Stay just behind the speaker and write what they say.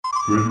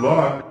Good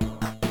luck.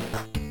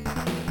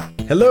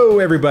 Hello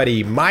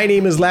everybody, my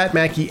name is Lat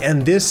Mackey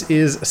and this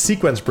is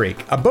Sequence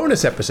Break, a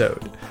bonus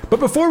episode. But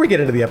before we get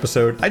into the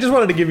episode, I just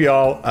wanted to give you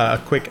all a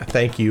quick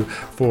thank you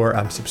for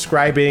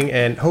subscribing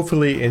and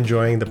hopefully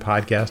enjoying the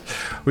podcast.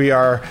 We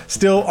are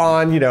still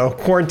on,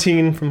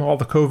 quarantine from all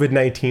the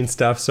COVID-19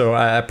 stuff, so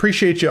I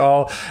appreciate you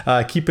all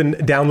keeping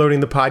downloading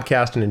the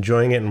podcast and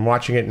enjoying it and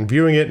watching it and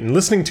viewing it and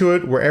listening to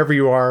it wherever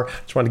you are.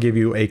 Just want to give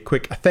you a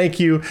quick thank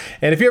you.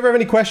 And if you ever have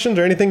any questions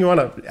or anything you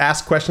want to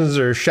ask questions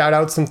or shout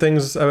out some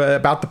things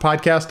about the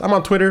podcast, I'm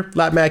on Twitter,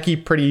 Lat Mackey,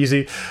 pretty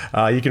easy.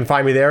 You can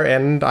find me there,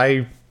 and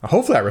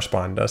hopefully I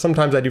respond.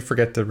 Sometimes I do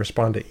forget to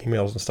respond to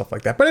emails and stuff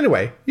like that. But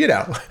anyway,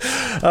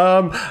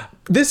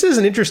 this is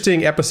an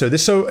interesting episode.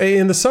 So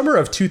in the summer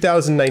of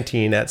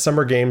 2019 at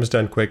Summer Games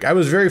Done Quick, I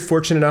was very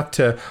fortunate enough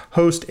to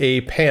host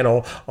a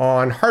panel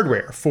on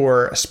hardware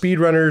for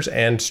speedrunners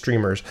and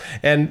streamers.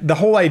 And the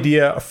whole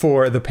idea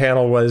for the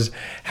panel was,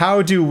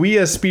 how do we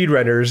as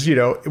speedrunners,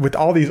 with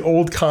all these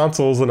old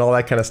consoles and all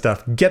that kind of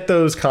stuff, get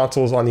those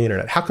consoles on the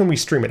internet? How can we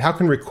stream it? How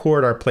can we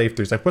record our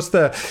playthroughs? Like, what's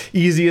the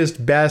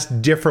easiest,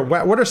 best, different?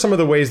 What are some of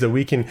the ways that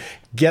we can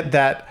get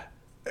that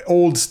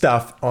old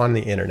stuff on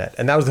the internet?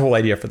 And that was the whole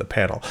idea for the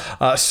panel.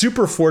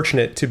 Super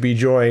fortunate to be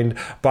joined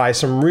by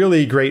some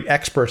really great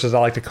experts, as I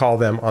like to call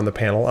them, on the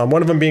panel.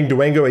 One of them being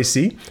Dwango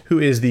AC, who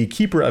is the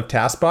keeper of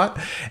TASBot.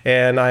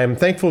 And I am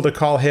thankful to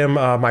call him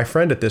my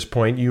friend at this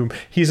point.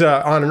 He's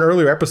on an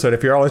earlier episode.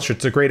 If you're all interested,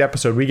 it's a great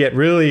episode. We get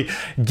really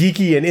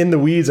geeky and in the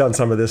weeds on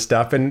some of this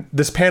stuff. And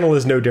this panel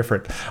is no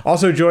different.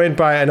 Also joined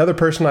by another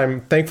person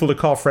I'm thankful to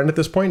call friend at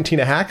this point,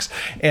 Tina Hacks.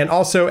 And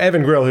also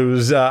Evan Grill,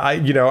 who's,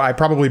 I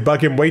probably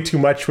bug him way too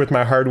much with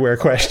my hardware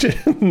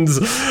questions,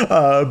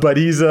 but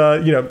he's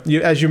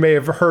as you may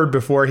have heard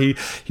before,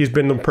 he's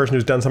been the person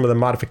who's done some of the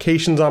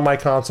modifications on my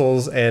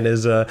consoles and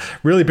has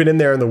really been in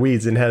there in the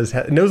weeds and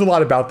knows a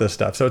lot about this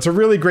stuff. So it's a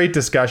really great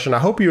discussion. I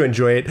hope you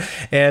enjoy it,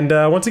 and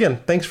once again,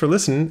 thanks for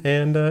listening,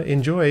 and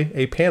enjoy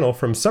a panel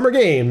from Summer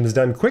Games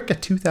Done Quick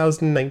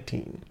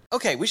 2019.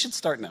 Okay, we should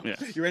start now. Yeah.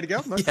 You ready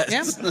to go?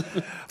 Yes.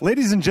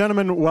 Ladies and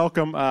gentlemen,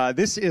 welcome.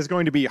 This is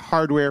going to be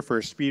hardware for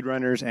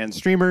speedrunners and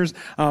streamers.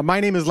 My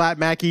name is Lat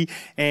Mackey,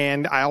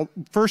 and I'll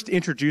first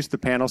introduce the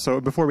panel.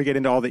 So before we get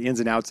into all the ins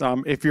and outs,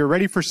 if you're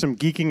ready for some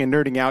geeking and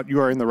nerding out,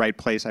 you are in the right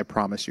place, I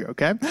promise you,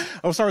 okay?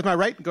 I'll start with my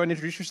right. Go ahead and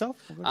introduce yourself.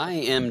 I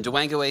am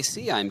Dwango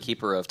AC. I'm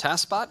keeper of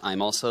TASBot.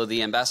 I'm also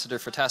the ambassador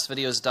for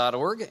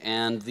TASVideos.org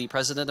and the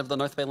president of the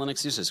North Bay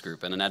Linux Users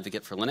Group and an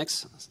advocate for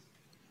Linux.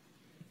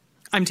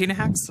 I'm Tina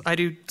Hacks. I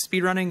do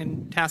speedrunning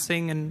and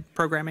tasking and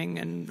programming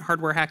and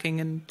hardware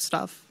hacking and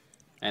stuff.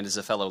 And is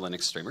a fellow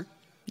Linux streamer.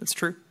 That's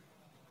true.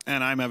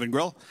 And I'm Evan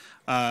Grill.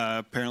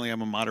 Apparently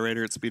I'm a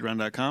moderator at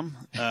speedrun.com.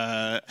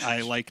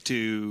 I like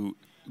to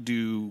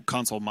do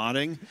console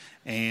modding,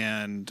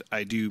 and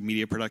I do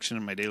media production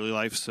in my daily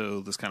life, so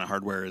this kind of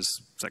hardware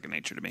is second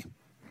nature to me.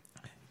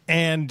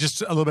 And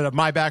just a little bit of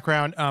my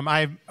background.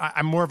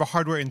 I'm more of a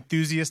hardware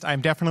enthusiast. I'm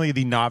definitely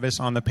the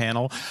novice on the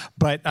panel,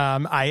 but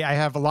I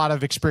have a lot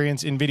of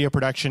experience in video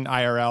production,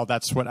 IRL.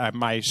 That's what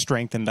my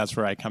strength, and that's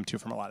where I come to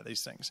from a lot of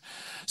these things.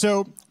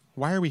 So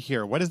why are we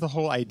here? What is the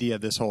whole idea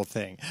of this whole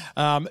thing?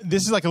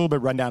 This is like a little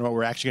bit rundown of what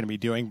we're actually going to be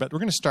doing, but we're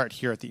going to start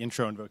here at the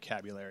intro and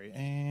vocabulary.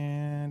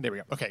 And there we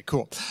go. Okay,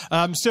 cool.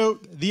 So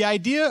the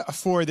idea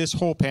for this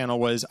whole panel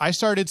was I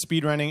started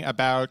speedrunning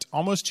about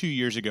almost 2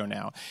 years ago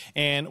now.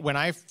 And when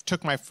I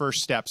took my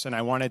first steps and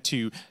I wanted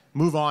to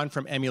move on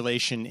from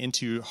emulation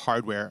into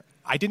hardware,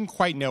 I didn't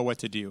quite know what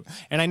to do.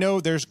 And I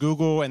know there's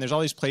Google and there's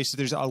all these places.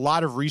 There's a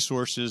lot of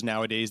resources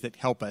nowadays that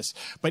help us.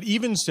 But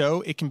even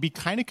so, it can be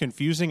kind of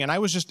confusing. And there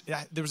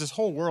was this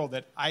whole world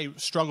that I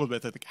struggled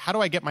with. Like, how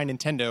do I get my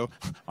Nintendo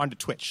onto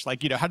Twitch?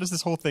 Like, how does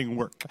this whole thing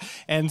work?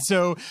 And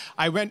so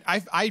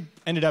I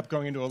ended up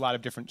going into a lot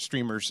of different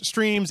streamers'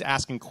 streams,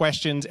 asking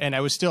questions. And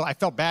I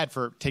felt bad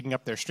for taking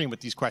up their stream with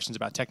these questions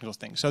about technical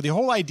things. So the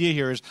whole idea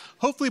here is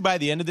hopefully by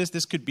the end of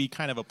this could be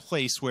kind of a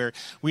place where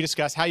we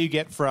discuss how you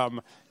get from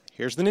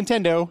here's the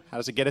Nintendo,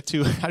 how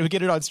do we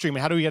get it on stream,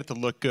 and how do we get it to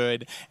look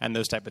good, and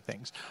those type of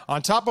things. On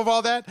top of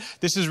all that,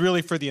 this is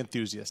really for the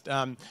enthusiast.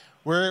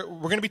 We're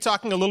going to be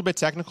talking a little bit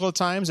technical at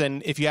times,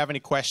 and if you have any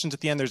questions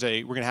at the end, we're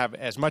going to have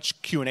as much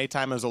Q&A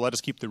time as they'll let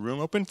us keep the room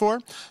open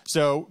for.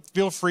 So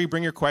feel free,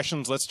 bring your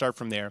questions. Let's start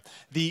from there.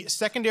 The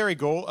secondary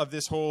goal of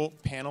this whole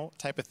panel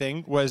type of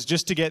thing was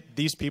just to get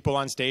these people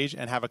on stage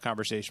and have a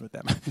conversation with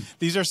them.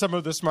 These are some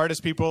of the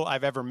smartest people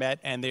I've ever met,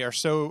 and they are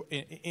so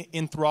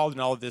enthralled in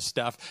all of this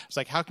stuff. It's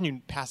like, how can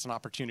you pass an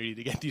opportunity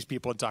to get these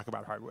people and talk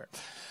about hardware?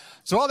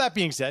 So all that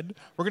being said,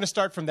 we're going to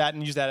start from that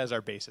and use that as our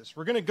basis.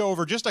 We're going to go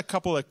over just a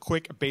couple of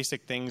quick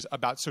basic things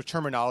about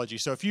terminology.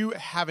 So if you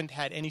haven't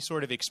had any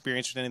sort of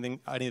experience with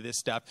any of this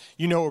stuff,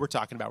 you know what we're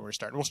talking about when we're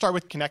starting. We'll start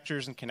with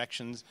connectors and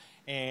connections.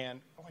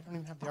 And I don't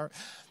even have the art.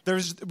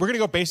 We're going to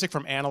go basic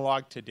from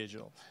analog to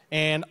digital.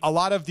 And a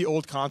lot of the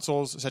old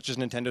consoles, such as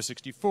Nintendo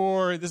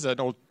 64, this is an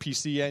old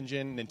PC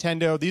engine,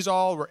 Nintendo, these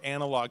all were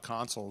analog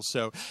consoles.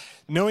 So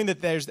knowing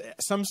that there's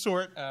some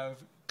sort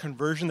of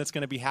conversion that's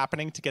going to be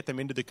happening to get them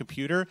into the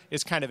computer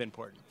is kind of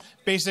important.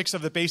 Basics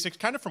of the basics,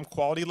 kind of from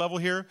quality level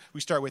here.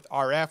 We start with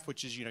RF,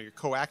 which is your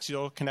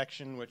coaxial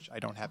connection, which I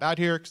don't have out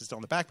here because it's still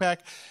in the backpack.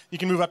 You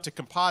can move up to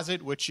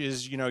composite, which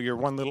is your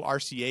one little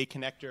RCA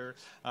connector.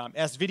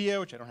 S-video,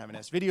 which I don't have an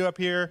S-video up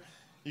here.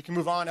 You can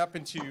move on up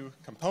into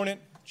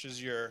component, which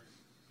is your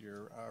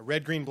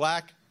red, green,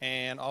 black,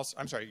 and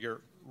also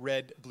your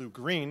red, blue,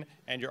 green,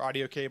 and your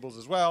audio cables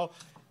as well.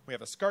 We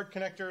have a SCART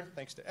connector,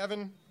 thanks to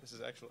Evan. This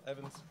is actual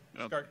Evan's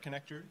SCART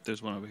connector.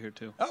 There's one over here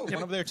too. Oh, one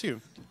over there too.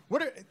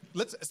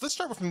 Let's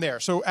start from there.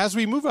 So as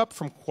we move up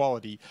from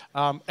quality,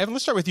 Evan,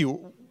 let's start with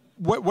you.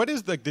 What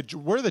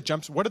are the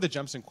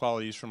jumps in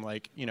qualities from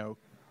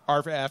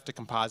RF to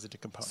composite to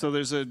component? So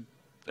there's a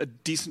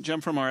decent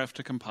jump from RF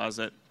to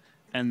composite,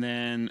 and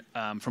then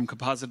from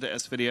composite to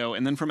S-video,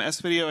 and then from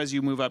S-video, as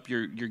you move up,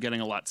 you're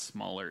getting a lot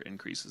smaller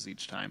increases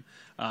each time.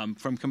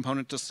 From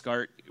component to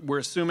SCART, we're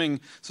assuming,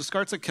 so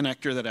SCART's a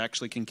connector that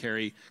actually can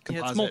carry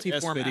composite,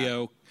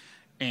 S-video,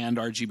 and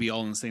RGB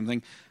all in the same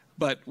thing.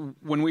 But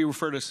when we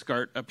refer to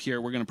SCART up here,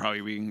 we're going to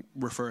probably be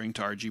referring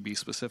to RGB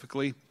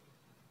specifically.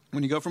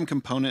 When you go from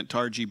component to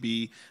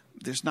RGB,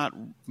 there's not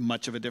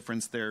much of a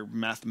difference. They're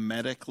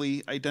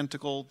mathematically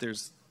identical.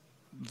 There's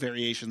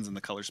variations in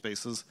the color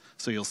spaces,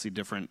 so you'll see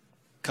different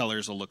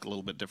colors will look a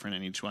little bit different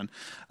in each one.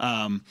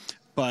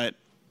 But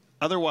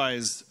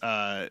otherwise,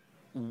 that's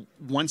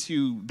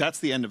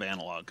the end of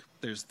analog.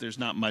 There's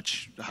not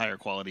much higher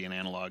quality in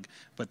analog.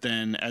 But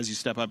then as you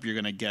step up, you're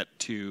going to get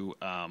to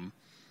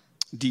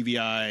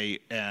DVI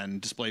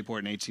and DisplayPort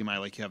and HDMI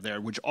like you have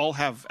there, which all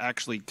have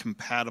actually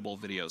compatible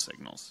video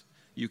signals.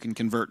 You can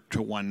convert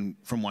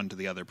from one to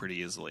the other pretty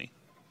easily.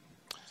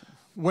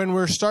 When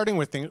we're starting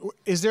with things,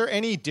 is there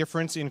any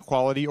difference in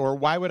quality, or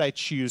why would I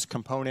choose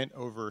component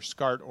over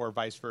SCART or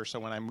vice versa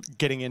when I'm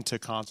getting into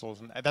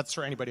consoles? And that's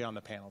for anybody on the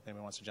panel if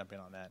anybody wants to jump in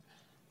on that.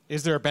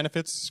 Is there a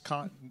benefits?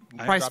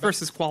 Price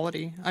versus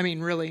quality. I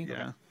mean, really.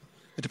 Yeah.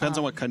 It depends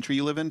on what country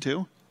you live in,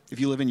 too. If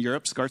you live in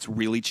Europe, SCART's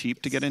really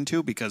cheap to get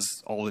into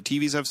because all the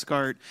TVs have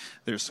SCART.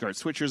 There's SCART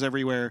switchers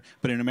everywhere.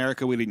 But in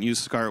America, we didn't use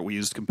SCART. We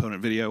used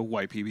component video,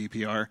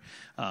 YPBPR.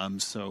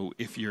 So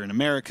if you're in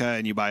America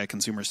and you buy a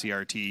consumer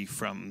CRT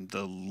from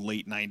the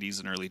late 90s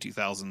and early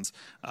 2000s,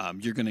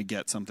 you're going to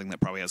get something that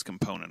probably has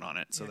component on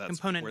it. So that's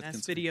component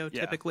S-video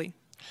typically.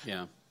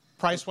 Yeah.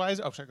 Price-wise?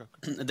 Oh, sorry,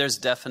 go. There's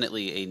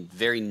definitely a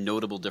very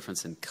notable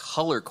difference in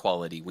color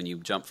quality when you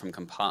jump from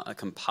a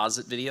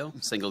composite video,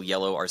 single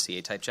yellow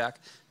RCA type jack,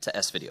 to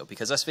S-video.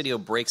 Because S-video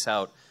breaks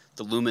out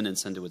the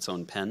luminance into its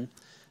own pen.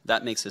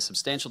 That makes a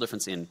substantial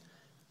difference in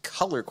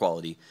color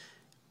quality.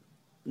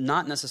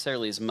 Not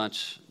necessarily as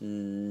much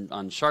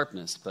on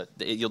sharpness, but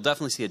you'll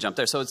definitely see a jump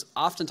there. So it's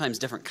oftentimes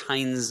different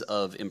kinds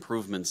of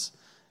improvements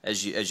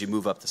as you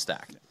move up the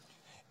stack.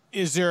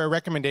 Is there a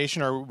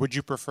recommendation, or would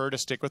you prefer to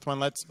stick with one?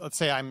 Let's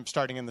say I'm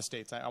starting in the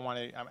States. I want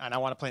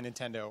to play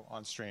Nintendo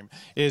on stream.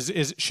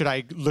 Should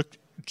I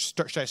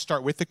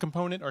start with the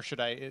component, or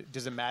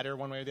does it matter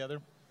one way or the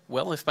other?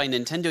 Well, if by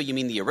Nintendo you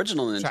mean the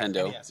original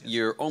Nintendo, NES, yes.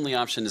 Your only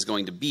option is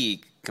going to be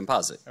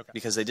composite,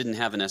 because they didn't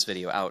have an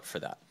S-video out for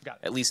that. Got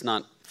it. At least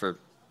not for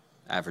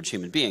average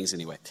human beings,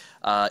 anyway.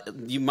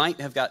 You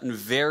might have gotten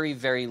very,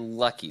 very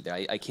lucky.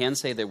 I can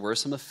say there were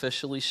some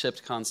officially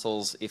shipped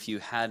consoles. If you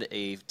had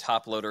a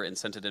top loader and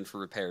sent it in for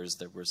repairs,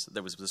 there was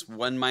this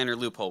one minor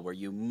loophole where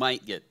you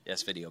might get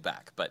S-video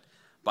back. But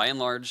by and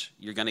large,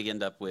 you're going to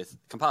end up with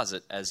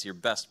composite as your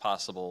best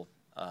possible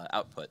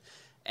output.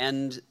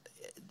 And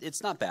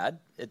it's not bad.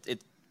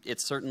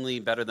 It's certainly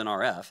better than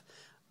RF.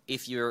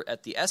 If you're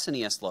at the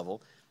SNES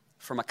level,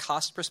 from a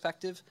cost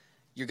perspective,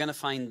 you're going to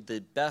find the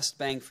best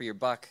bang for your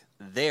buck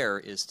there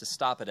is to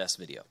stop at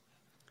S-video,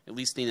 at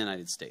least in the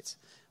United States.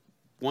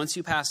 Once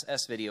you pass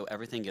S-video,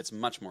 everything gets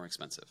much more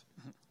expensive.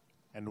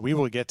 And we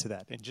will get to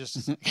that in just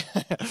a second.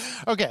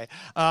 Okay,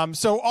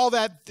 so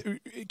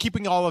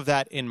keeping all of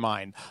that in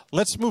mind,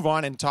 let's move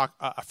on and talk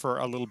for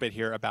a little bit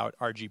here about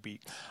RGB.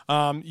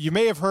 You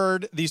may have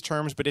heard these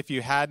terms, but if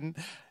you hadn't,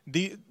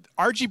 the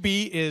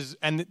RGB is,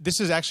 and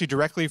this is actually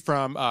directly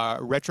from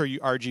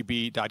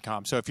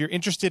retrorgb.com. So if you're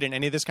interested in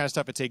any of this kind of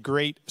stuff, it's a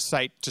great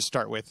site to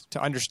start with,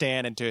 to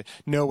understand and to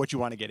know what you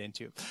want to get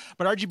into.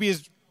 But RGB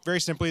is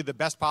very simply the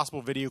best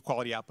possible video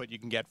quality output you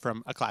can get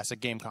from a classic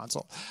game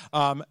console.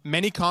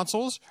 Many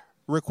consoles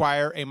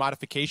require a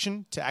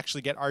modification to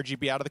actually get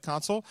RGB out of the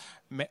console.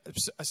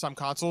 Some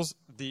consoles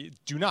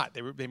do not.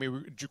 They may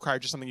require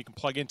just something you can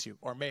plug into,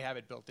 or may have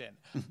it built in.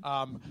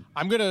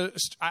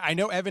 I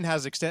know Evan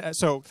has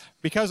so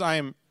because I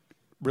am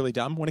really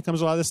dumb when it comes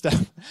to a lot of this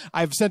stuff,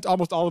 I've sent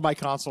almost all of my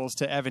consoles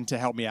to Evan to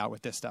help me out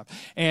with this stuff.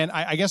 And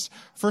I guess,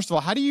 first of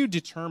all, how do you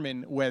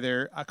determine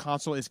whether a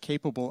console is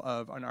capable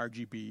of an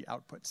RGB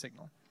output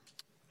signal?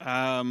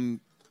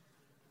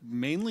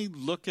 Mainly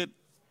look at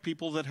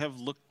people that have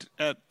looked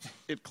at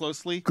it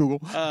closely.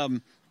 Google.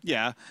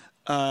 Yeah.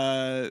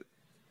 All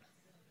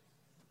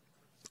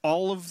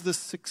of the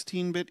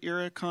 16-bit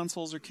era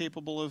consoles are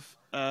capable of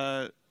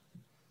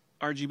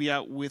RGB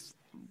out, with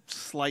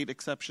slight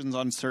exceptions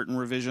on certain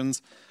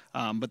revisions,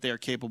 but they are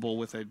capable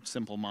with a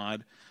simple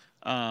mod.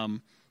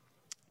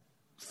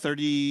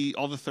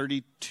 all the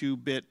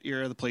 32-bit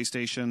era, the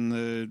PlayStation,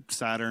 the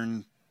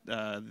Saturn,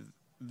 the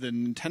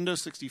Nintendo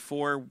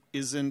 64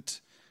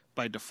 isn't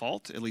by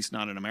default, at least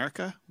not in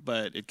America,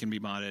 but it can be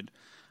modded.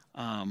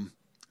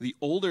 The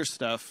older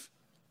stuff,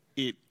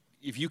 if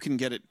you can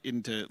get it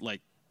into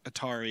like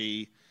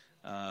Atari,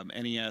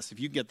 NES, if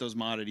you get those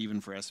modded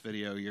even for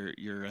S-Video,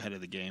 you're ahead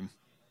of the game.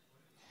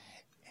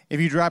 If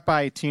you drop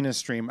by Tina's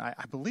stream, I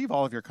believe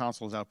all of your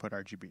consoles output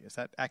RGB. Is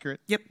that accurate?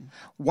 Yep.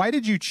 Why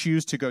did you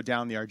choose to go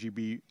down the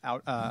RGB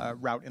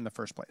route in the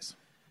first place?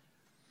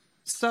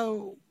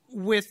 So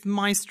with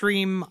my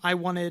stream, I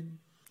wanted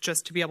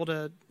just to be able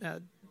to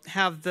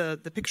have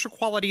the picture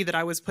quality that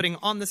I was putting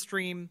on the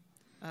stream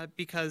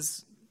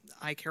because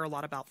I care a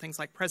lot about things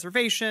like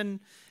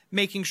preservation,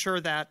 making sure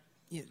that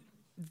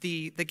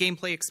the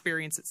gameplay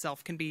experience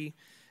itself can be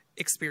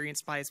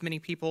experienced by as many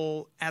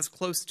people as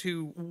close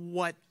to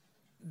what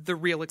the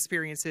real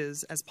experience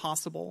is as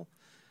possible.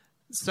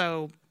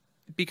 So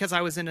because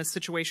I was in a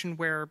situation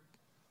where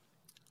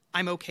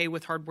I'm okay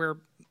with hardware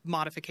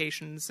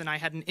modifications and I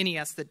had an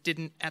NES that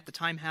didn't at the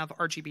time have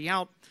RGB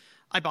out,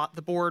 I bought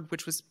the board,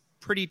 which was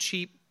pretty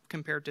cheap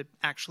compared to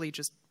actually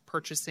just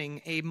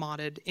purchasing a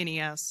modded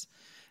NES.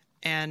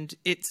 And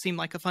it seemed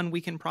like a fun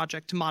weekend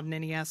project to mod an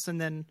NES. And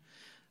then,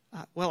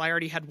 I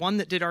already had one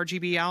that did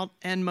RGB out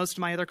and most of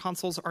my other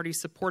consoles already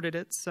supported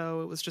it.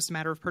 So it was just a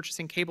matter of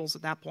purchasing cables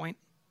at that point.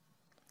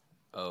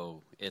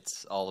 Oh,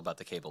 it's all about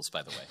the cables,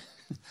 by the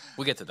way.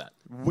 We'll get to that.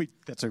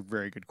 That's a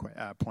very good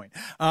point.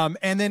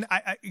 And then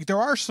there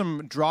are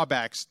some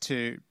drawbacks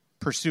to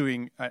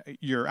pursuing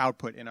your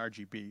output in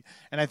RGB.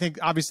 And I think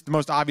obviously the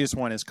most obvious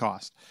one is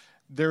cost.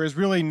 There is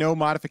really no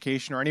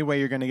modification or any way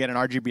you're going to get an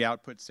RGB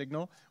output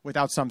signal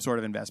without some sort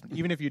of investment,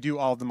 even if you do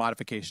all of the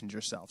modifications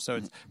yourself. So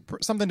it's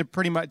something to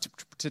pretty much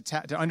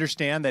to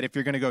understand that if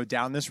you're going to go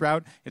down this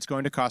route, it's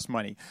going to cost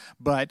money.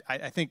 But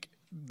I think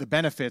the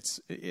benefits,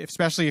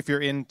 especially if you're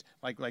in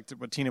like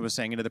what Tina was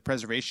saying, into the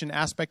preservation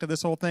aspect of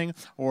this whole thing,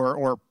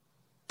 or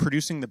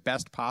producing the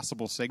best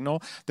possible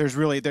signal, there's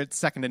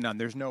second to none.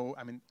 There's no,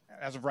 I mean,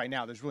 as of right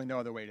now, there's really no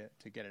other way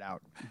to get it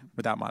out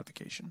without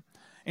modification.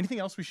 Anything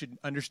else we should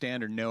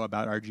understand or know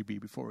about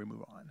RGB before we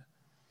move on?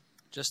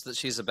 Just that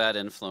she's a bad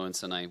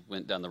influence, and I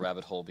went down the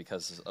rabbit hole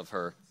because of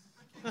her.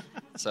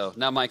 So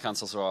now my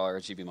consoles are all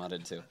RGB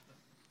modded too.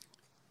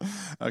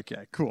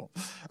 Okay, cool.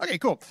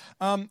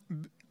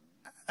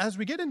 As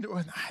we get into,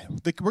 we're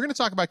going to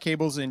talk about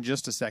cables in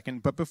just a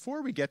second, but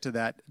before we get to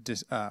that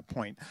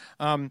point,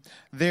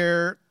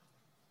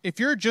 if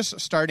you're just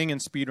starting in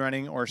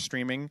speedrunning or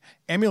streaming,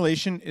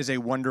 emulation is a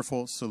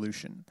wonderful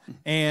solution.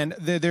 And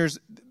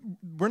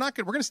we're going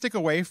to stick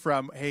away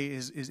from, hey,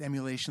 is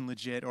emulation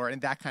legit, or in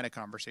that kind of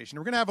conversation.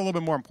 We're going to have a little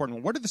bit more important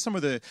one. What are some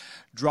of the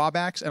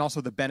drawbacks and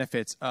also the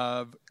benefits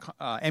of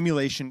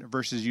emulation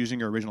versus using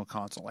your original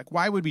console? Like,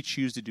 why would we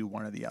choose to do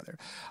one or the other?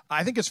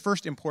 I think it's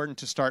first important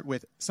to start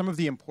with some of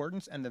the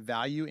importance and the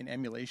value in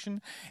emulation.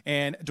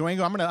 And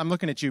Duango, I'm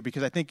looking at you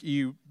because I think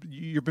you've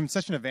been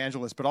such an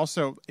evangelist, but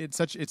also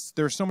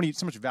there's so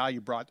much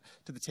value brought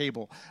to the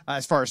table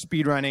as far as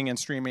speedrunning and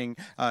streaming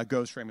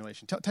goes for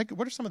emulation.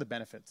 What are some of the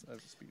benefits of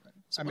speedrunning?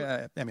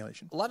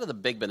 Emulation. A lot of the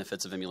big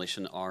benefits of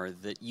emulation are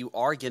that you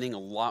are getting a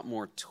lot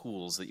more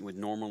tools that you would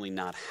normally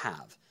not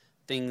have.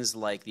 Things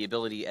like the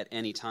ability at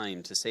any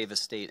time to save a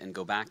state and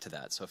go back to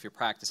that. So if you're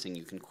practicing,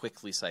 you can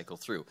quickly cycle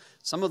through.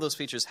 Some of those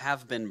features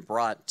have been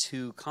brought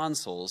to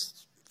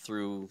consoles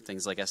through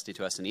things like SD2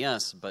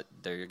 SNES, but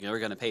they're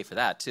going to pay for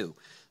that too.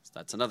 So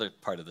that's another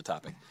part of the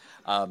topic.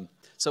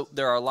 So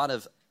there are a lot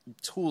of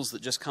tools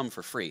that just come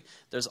for free.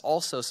 There's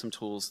also some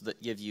tools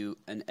that give you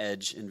an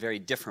edge in very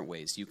different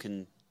ways. You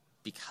can,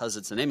 because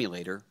it's an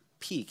emulator,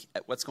 peek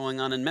at what's going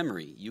on in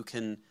memory. You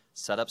can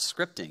set up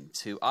scripting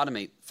to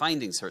automate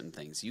finding certain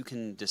things. You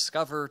can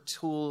discover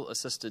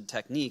tool-assisted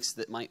techniques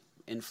that might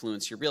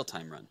influence your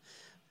real-time run.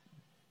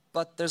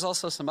 But there's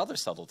also some other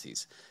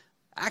subtleties.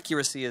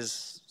 Accuracy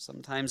is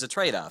sometimes a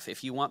trade-off.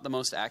 If you want the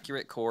most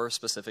accurate core,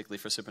 specifically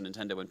for Super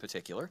Nintendo in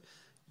particular,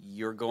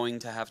 you're going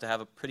to have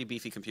a pretty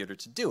beefy computer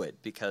to do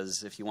it,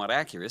 because if you want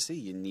accuracy,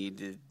 you need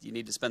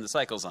to spend the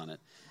cycles on it.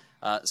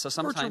 So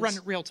sometimes, or to run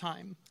it real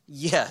time.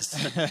 Yes,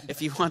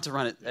 if you want to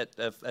run it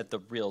at the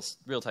real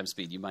time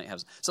speed, you might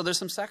have. So there's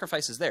some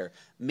sacrifices there.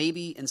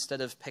 Maybe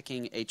instead of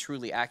picking a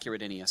truly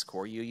accurate NES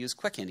core, you use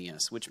Quick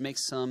NES, which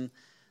makes some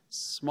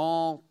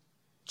small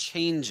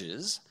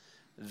changes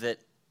that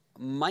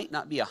might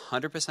not be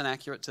 100%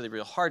 accurate to the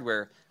real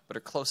hardware, but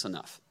are close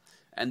enough.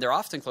 And they're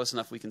often close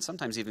enough we can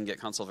sometimes even get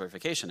console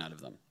verification out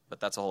of them, but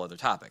that's a whole other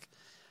topic.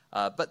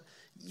 But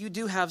you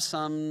do have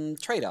some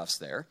trade-offs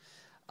there.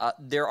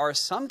 There are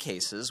some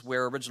cases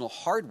where original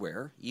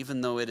hardware,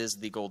 even though it is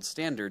the gold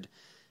standard,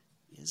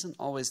 isn't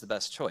always the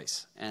best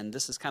choice, and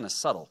this is kind of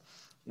subtle.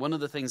 One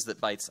of the things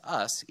that bites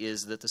us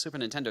is that the Super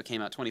Nintendo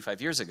came out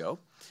 25 years ago.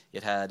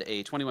 It had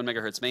a 21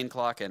 megahertz main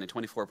clock and a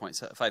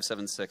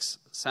 24.576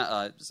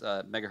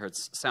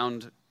 megahertz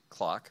sound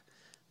clock.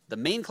 The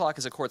main clock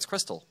is a quartz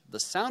crystal. The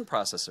sound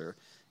processor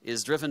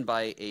is driven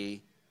by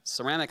a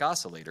ceramic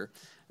oscillator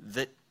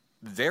that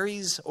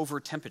varies over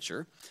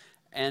temperature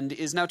and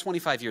is now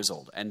 25 years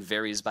old and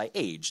varies by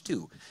age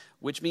too,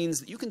 which means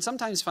that you can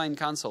sometimes find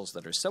consoles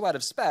that are so out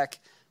of spec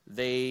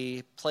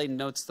they play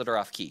notes that are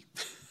off key.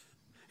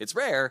 It's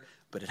rare,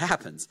 but it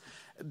happens.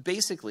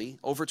 Basically,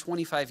 over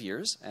 25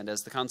 years, and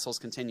as the consoles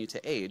continue to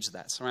age,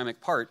 that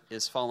ceramic part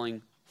is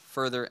falling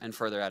further and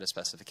further out of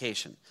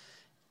specification.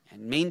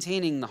 And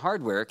maintaining the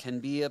hardware can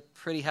be a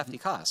pretty hefty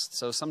cost,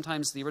 so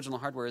sometimes the original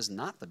hardware is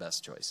not the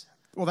best choice.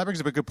 Well, that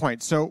brings up a good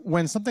point. So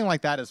when something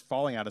like that is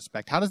falling out of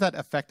spec, how does that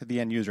affect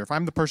the end user? If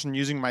I'm the person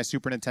using my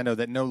Super Nintendo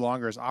that no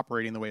longer is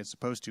operating the way it's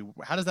supposed to,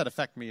 how does that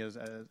affect me as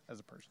a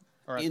person?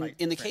 Or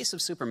in the case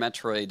of Super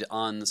Metroid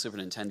on the Super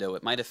Nintendo,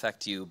 it might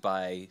affect you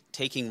by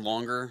taking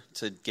longer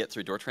to get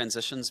through door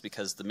transitions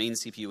because the main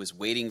CPU is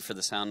waiting for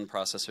the sound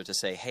processor to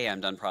say, hey,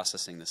 I'm done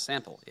processing this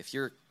sample. If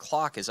your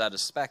clock is out of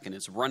spec and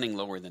it's running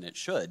lower than it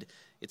should,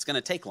 it's going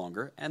to take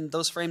longer, and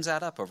those frames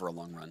add up over a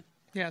long run.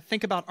 Yeah,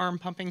 think about arm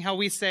pumping, how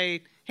we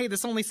say, hey,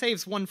 this only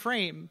saves 1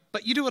 frame,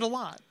 but you do it a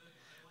lot.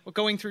 Well,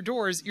 going through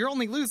doors, you're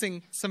only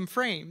losing some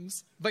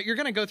frames, but you're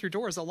going to go through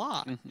doors a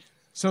lot. Mm-hmm.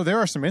 So there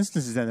are some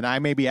instances then that I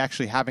may be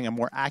actually having a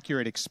more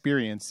accurate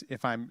experience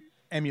if I'm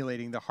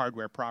emulating the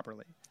hardware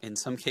properly. In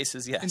some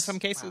cases, yes. In some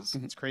cases.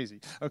 Wow. It's crazy.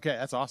 Okay,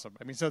 that's awesome.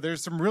 I mean, so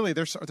there's some really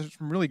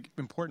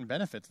important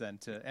benefits then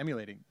to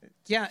emulating.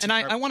 Yeah, and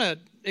I want to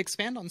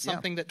expand on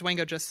something that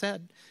Dwango just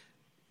said.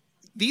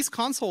 These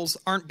consoles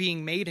aren't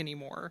being made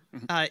anymore.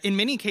 In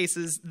many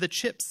cases, the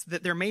chips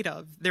that they're made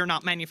of, they're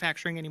not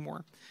manufacturing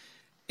anymore.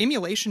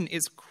 Emulation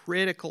is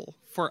critical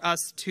for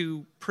us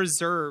to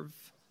preserve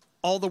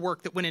all the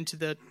work that went into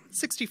the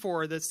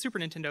 64, the Super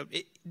Nintendo,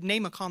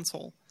 name a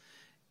console.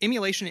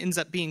 Emulation ends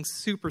up being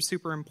super,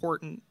 super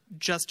important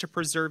just to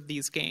preserve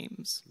these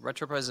games.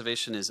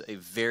 Retropreservation is a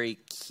very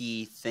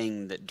key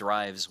thing that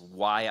drives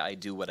why I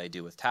do what I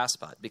do with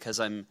TASBot, because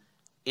I'm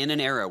in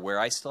an era where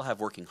I still have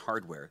working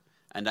hardware,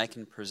 and I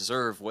can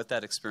preserve what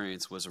that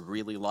experience was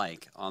really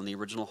like on the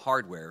original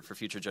hardware for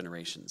future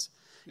generations.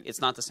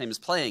 It's not the same as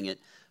playing it,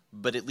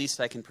 but at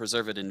least I can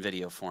preserve it in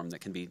video form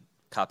that can be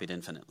copied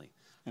infinitely.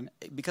 And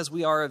because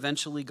we are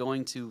eventually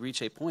going to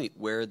reach a point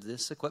where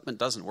this equipment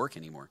doesn't work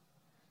anymore,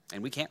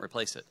 and we can't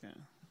replace it. Yeah.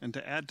 And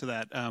to add to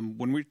that,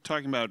 when we're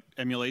talking about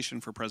emulation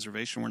for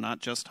preservation, we're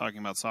not just talking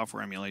about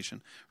software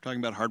emulation. We're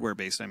talking about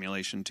hardware-based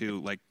emulation, too.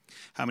 Like,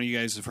 how many of you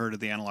guys have heard of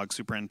the Analog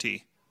Super NT?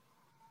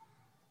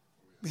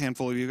 A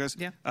handful of you guys?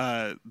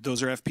 Yeah.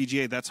 Those are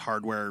FPGA. That's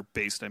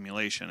hardware-based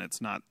emulation.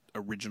 It's not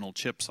original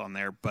chips on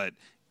there, but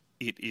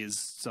it is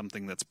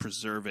something that's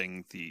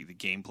preserving the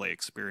gameplay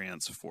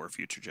experience for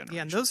future generations.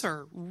 Yeah, and those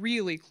are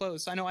really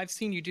close. I know I've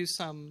seen you do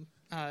some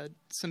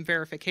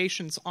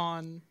verifications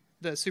on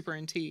the Super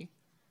NT.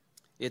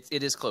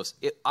 It is close.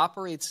 It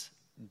operates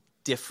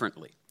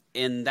differently.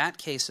 In that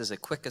case, as a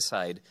quick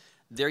aside,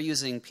 they're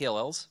using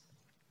PLLs,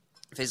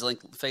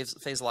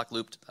 phase lock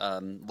looped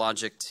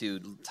logic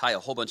to tie a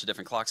whole bunch of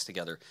different clocks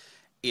together.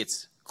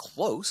 It's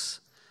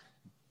close,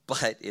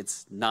 but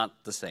it's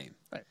not the same.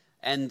 Right.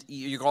 And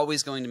you're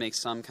always going to make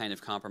some kind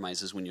of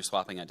compromises when you're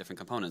swapping out different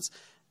components.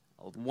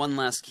 One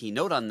last key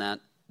note on that,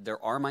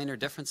 there are minor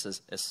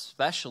differences,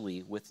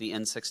 especially with the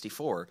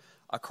N64,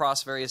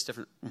 across various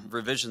different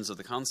revisions of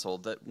the console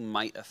that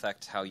might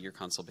affect how your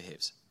console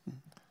behaves.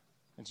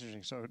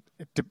 Interesting. So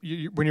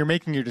when you're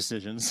making your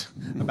decisions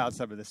about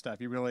some of this stuff,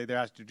 they're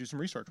asked to do some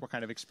research. What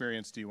kind of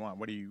experience do you want?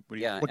 What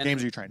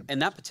games are you trying to play? In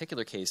that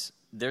particular case,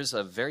 there's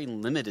a very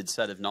limited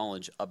set of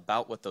knowledge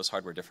about what those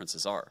hardware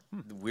differences are.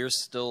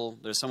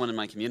 There's someone in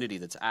my community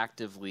that's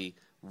actively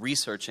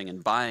researching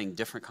and buying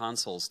different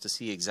consoles to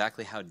see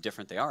exactly how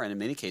different they are, and in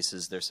many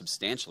cases, they're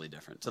substantially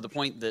different, to the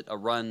point that a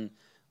run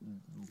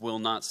will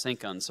not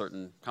sync on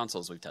certain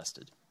consoles we've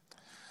tested.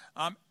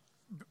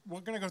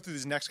 We're going to go through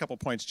these next couple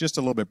points just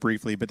a little bit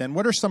briefly, but then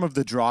what are some of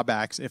the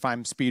drawbacks if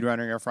I'm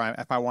speedrunning or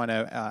if I want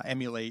to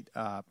emulate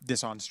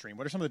this on stream?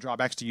 What are some of the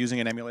drawbacks to using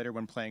an emulator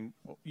when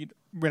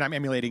I'm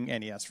emulating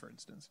NES, for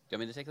instance? Do you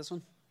want me to take this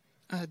one?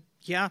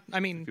 Yeah, I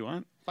mean, If you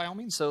want. by all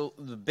means. So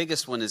the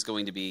biggest one is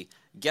going to be,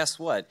 guess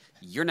what?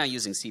 You're now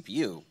using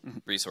CPU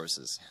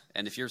resources.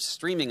 And if you're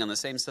streaming on the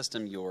same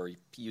system you're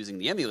using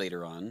the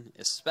emulator on,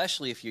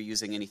 especially if you're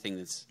using anything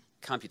that's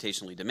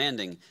computationally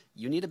demanding,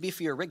 you need a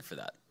beefier rig for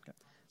that. Okay.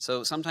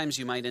 So sometimes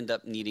you might end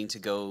up needing to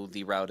go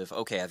the route of,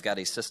 okay, I've got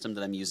a system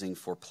that I'm using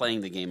for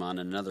playing the game on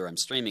and another I'm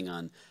streaming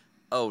on.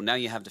 Oh, now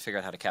you have to figure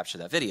out how to capture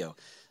that video.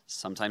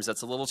 Sometimes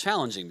that's a little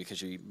challenging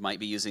because you might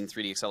be using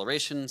 3D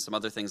acceleration. Some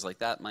other things like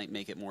that might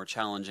make it more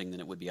challenging than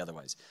it would be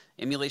otherwise.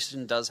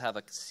 Emulation does have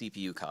a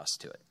CPU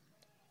cost to it.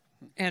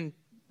 And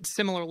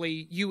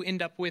similarly, you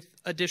end up with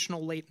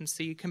additional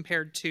latency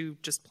compared to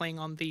just playing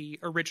on the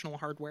original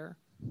hardware.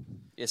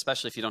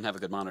 Especially if you don't have a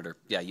good monitor.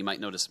 Yeah, you might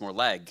notice more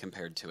lag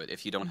compared to it.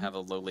 If you don't have a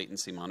low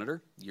latency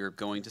monitor, you're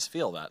going to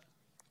feel that.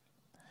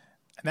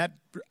 And that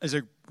is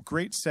a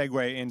great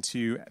segue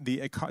into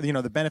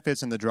the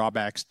benefits and the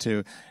drawbacks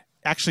to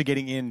actually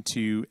getting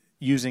into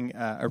using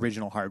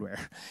original hardware.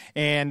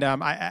 And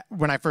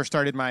when I first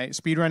started my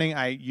speedrunning,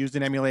 I used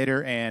an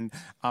emulator, and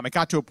it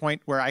got to a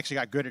point where I actually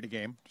got good at a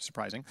game,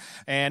 surprising.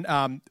 And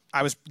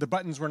the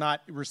buttons were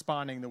not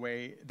responding the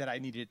way that I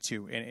needed it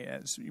to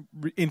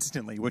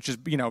instantly, which is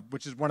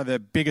one of the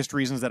biggest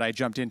reasons that I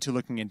jumped into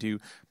looking into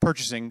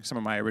purchasing some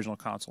of my original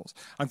consoles.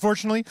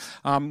 Unfortunately,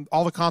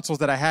 all the consoles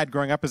that I had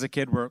growing up as a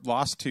kid were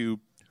lost to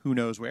who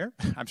knows where.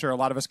 I'm sure a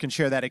lot of us can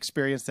share that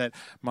experience that,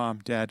 Mom,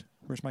 Dad,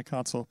 where's my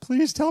console?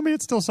 Please tell me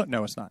it's still so.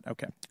 No, it's not.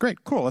 Okay,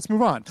 great, cool. Let's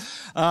move on.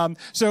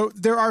 So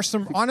there are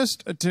some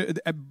honest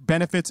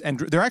benefits, and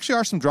there actually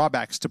are some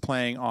drawbacks to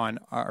playing on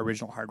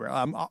original hardware.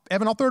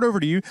 Evan, I'll throw it over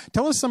to you.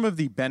 Tell us some of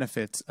the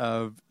benefits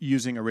of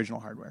using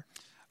original hardware.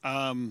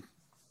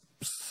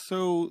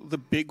 So the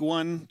big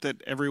one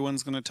that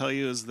everyone's going to tell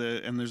you is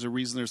and there's a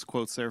reason there's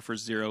quotes there for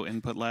zero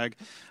input lag.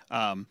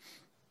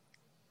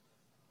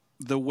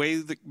 The way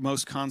that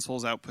most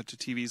consoles output to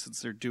TV, since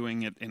they're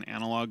doing it in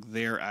analog,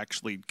 they're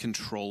actually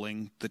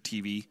controlling the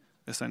TV,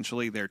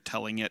 essentially. They're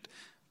telling it,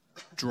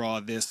 draw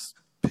this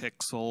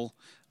pixel,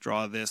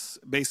 draw this.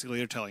 Basically,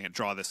 they're telling it,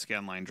 draw this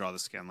scan line, draw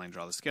this scan line,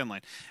 draw this scan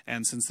line.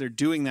 And since they're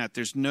doing that,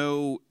 there's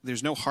no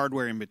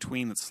hardware in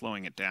between that's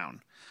slowing it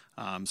down.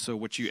 So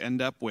what you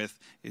end up with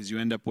is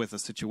a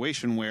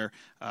situation where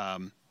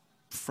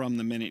from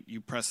the minute you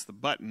press the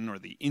button, or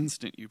the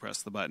instant you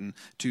press the button,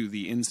 to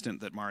the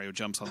instant that Mario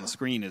jumps on the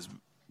screen is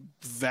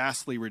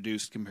vastly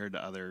reduced compared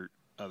to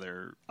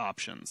other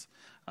options.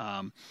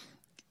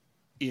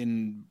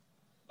 In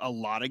a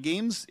lot of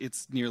games,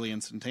 it's nearly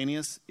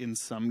instantaneous. In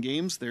some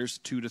games, there's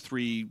 2 to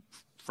 3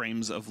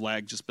 frames of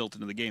lag just built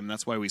into the game.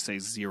 That's why we say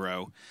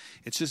zero.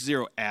 It's just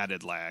zero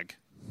added lag.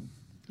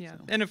 Yeah,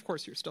 and of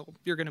course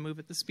you're going to move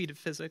at the speed of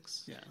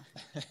physics. Yeah,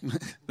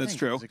 that's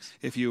true. Physics.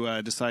 If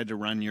you decide to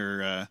run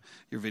your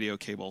video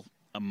cable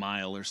a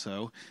mile or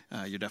so,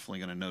 you're definitely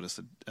going to notice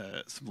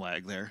some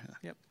lag there.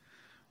 Yep.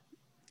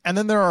 And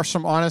then there are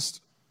some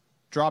honest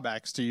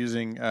drawbacks to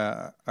using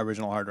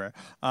original hardware.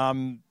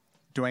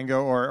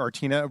 Duango or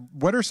Tina,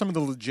 what are some of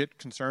the legit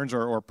concerns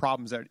or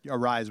problems that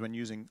arise when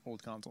using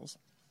old consoles?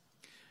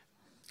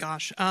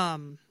 Gosh,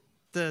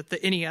 the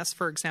NES,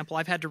 for example,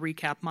 I've had to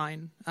recap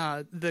mine.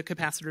 The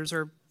capacitors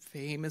are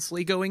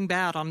famously going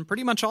bad on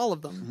pretty much all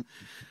of them.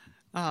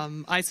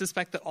 I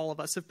suspect that all of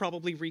us have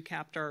probably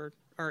recapped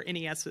our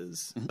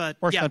NESs, but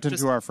or sent them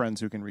to our friends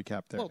who can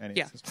recap their NESs.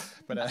 Yeah.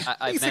 But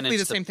basically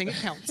the same thing. It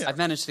counts. I've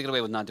managed to get away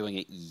with not doing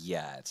it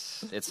yet.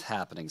 It's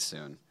happening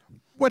soon.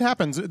 What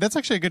happens? That's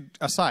actually a good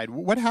aside.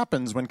 What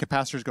happens when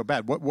capacitors go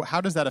bad?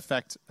 How does that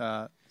affect?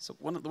 So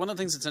one of the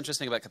things that's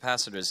interesting about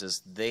capacitors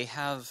is they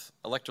have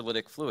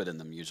electrolytic fluid in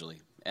them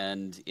usually,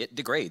 and it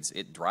degrades.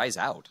 It dries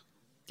out.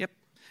 Yep.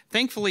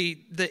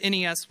 Thankfully, the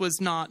NES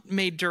was not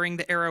made during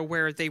the era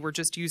where they were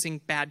just using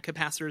bad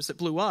capacitors that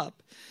blew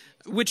up,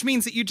 which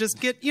means that you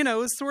just get,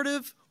 sort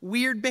of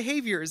weird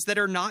behaviors that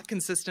are not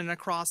consistent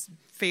across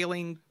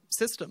failing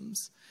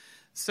systems.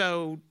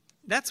 So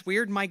that's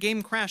weird. My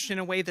game crashed in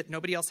a way that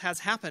nobody else has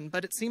happened,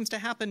 but it seems to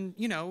happen,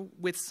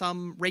 with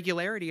some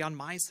regularity on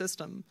my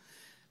system.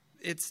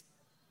 It's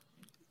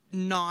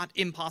not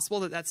impossible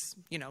that that's,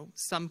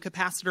 some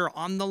capacitor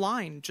on the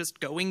line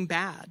just going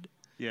bad.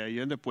 Yeah,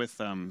 you end up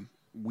with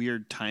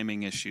weird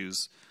timing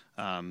issues.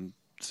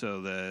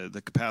 So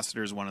the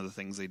capacitor is one of the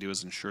things they do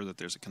is ensure that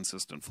there's a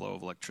consistent flow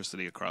of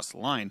electricity across the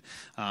line.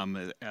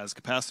 As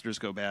capacitors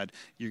go bad,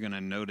 you're going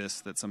to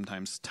notice that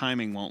sometimes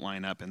timing won't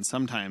line up, and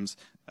sometimes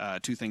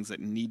two things that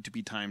need to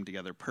be timed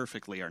together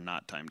perfectly are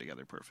not timed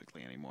together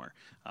perfectly anymore.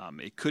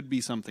 It could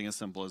be something as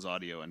simple as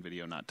audio and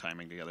video not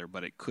timing together,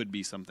 but it could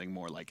be something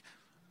more like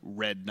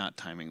red not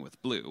timing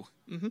with blue.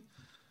 Mm-hmm.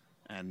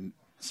 And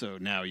so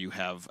now you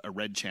have a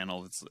red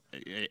channel that's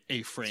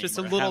a frame, it's just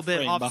or a little bit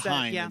frame offset,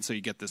 behind, yeah. and so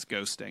you get this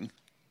ghosting.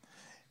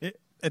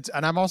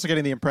 And I'm also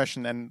getting the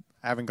impression, and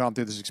having gone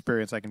through this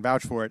experience, I can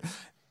vouch for it,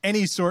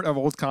 any sort of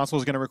old console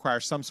is going to require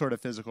some sort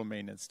of physical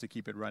maintenance to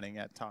keep it running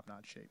at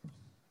top-notch shape.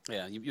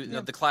 Yeah,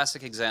 the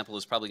classic example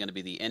is probably going to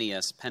be the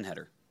NES pen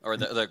header, or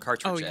the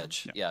cartridge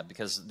edge. Yeah,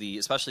 because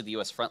especially the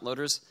US front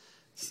loaders,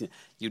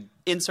 you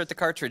insert the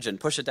cartridge and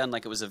push it down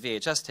like it was a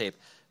VHS tape.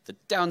 The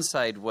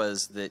downside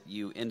was that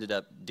you ended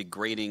up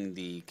degrading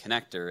the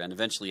connector, and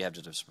eventually you have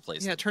to just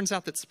replace it. Yeah, it turns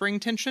out that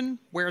spring tension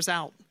wears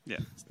out. Yeah,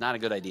 It's not a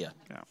good idea.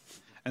 yeah.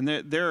 And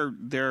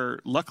they're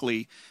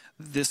luckily,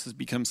 this has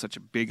become such a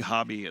big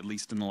hobby, at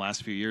least in the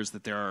last few years,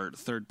 that there are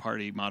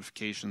third-party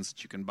modifications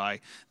that you can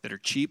buy that are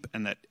cheap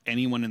and that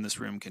anyone in this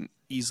room can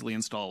easily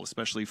install,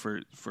 especially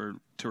to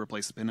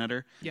replace the pin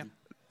header. Yeah.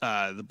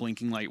 The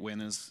blinking light win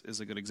is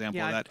a good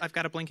example of that. I've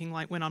got a blinking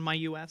light win on my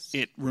US.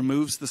 It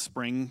removes the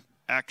spring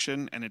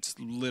action, and it's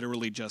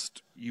literally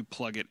just you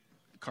plug it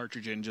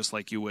cartridge in just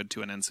like you would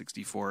to an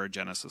N64 or a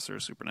Genesis or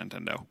a Super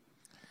Nintendo.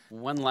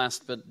 One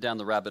last bit down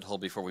the rabbit hole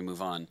before we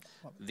move on.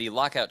 The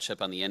lockout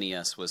chip on the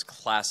NES was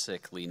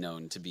classically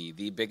known to be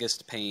the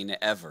biggest pain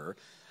ever.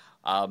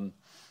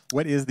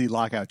 What is the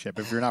lockout chip,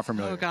 if you're not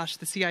familiar? Oh gosh,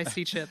 the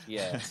CIC chip.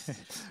 Yes.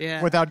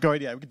 Yeah. Without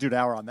going, we could do an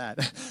hour on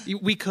that.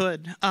 We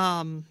could.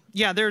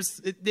 Yeah,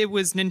 it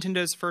was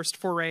Nintendo's first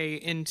foray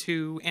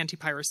into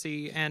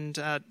anti-piracy, and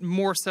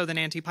more so than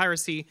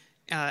anti-piracy,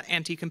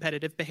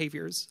 anti-competitive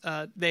behaviors.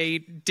 They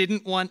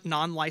didn't want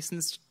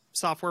non-licensed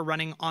software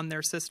running on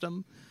their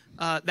system.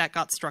 That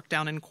got struck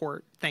down in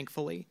court,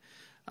 thankfully.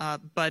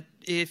 But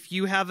if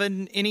you have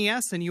an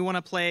NES and you want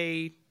to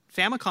play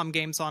Famicom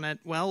games on it,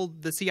 well,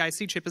 the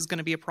CIC chip is going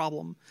to be a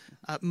problem.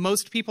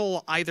 Most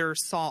people either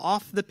saw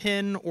off the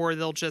pin or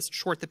they'll just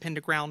short the pin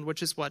to ground,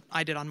 which is what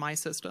I did on my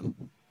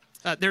system.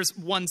 There's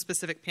one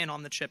specific pin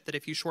on the chip that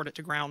if you short it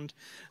to ground,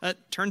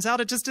 turns out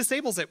it just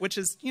disables it, which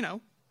is,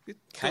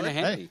 Kind of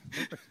handy.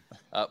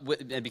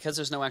 And because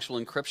there's no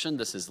actual encryption,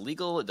 this is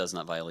legal. It does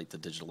not violate the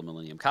Digital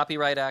Millennium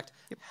Copyright Act.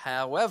 Yep.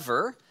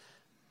 However,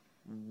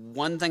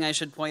 one thing I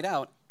should point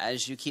out,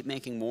 as you keep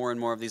making more and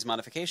more of these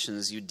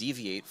modifications, you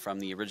deviate from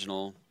the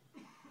original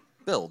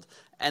build.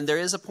 And there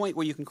is a point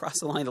where you can cross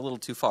the line a little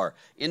too far.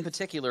 In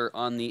particular,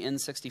 on the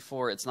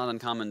N64, it's not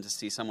uncommon to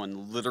see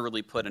someone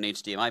literally put an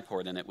HDMI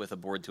port in it with a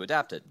board to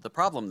adapt it. The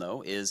problem,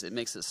 though, is it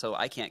makes it so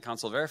I can't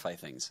console verify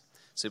things.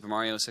 Super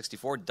Mario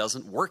 64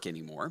 doesn't work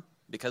anymore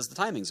because the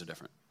timings are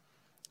different.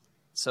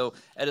 So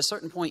at a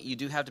certain point, you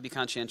do have to be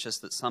conscientious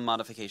that some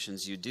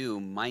modifications you do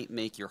might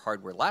make your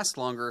hardware last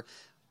longer,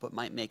 but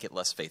might make it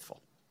less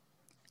faithful.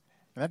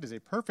 And that is a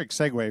perfect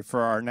segue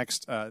for our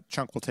next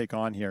chunk we'll take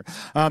on here.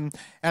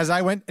 As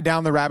I went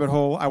down the rabbit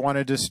hole, I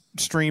wanted to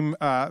stream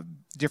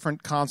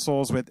different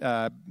consoles with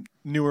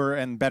newer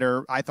and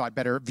better, I thought,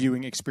 better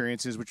viewing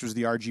experiences, which was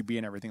the RGB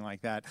and everything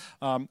like that.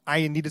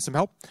 I needed some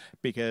help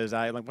because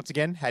I, once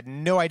again, had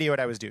no idea what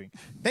I was doing.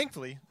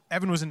 Thankfully,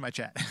 Evan was in my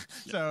chat,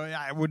 so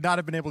I would not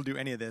have been able to do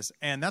any of this,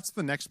 and that's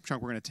the next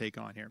chunk we're going to take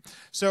on here.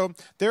 So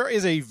there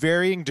is a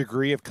varying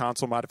degree of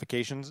console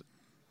modifications,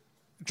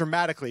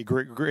 dramatically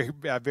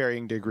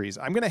varying degrees.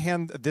 I'm going to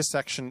hand this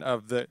section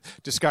of the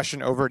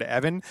discussion over to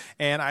Evan,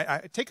 and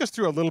I take us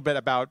through a little bit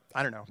about,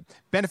 I don't know,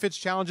 benefits,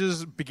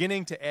 challenges,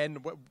 beginning to end,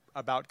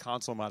 about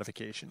console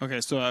modification.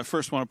 Okay, so I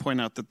first want to point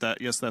out that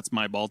yes, that's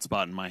my bald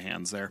spot in my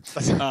hands there.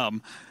 That's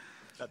the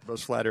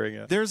most flattering.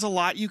 Yeah. There's a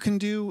lot you can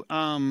do.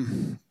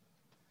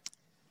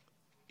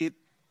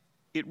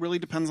 It really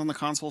depends on the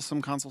console.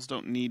 Some consoles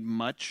don't need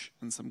much,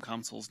 and some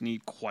consoles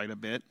need quite a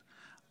bit.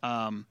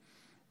 I'm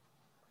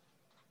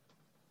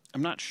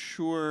not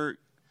sure.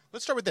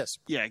 Let's start with this.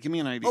 Yeah, give me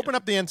an idea. Open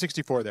up the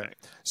N64 there.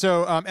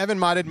 So Evan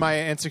modded my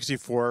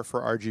N64 for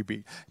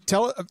RGB.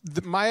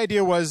 My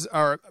idea was,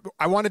 I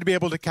wanted to be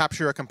able to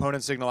capture a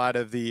component signal out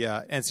of the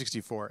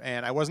N64,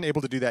 and I wasn't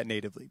able to do that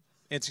natively.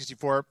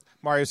 N64,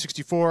 Mario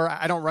 64.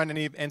 I don't run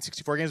any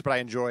N64 games, but I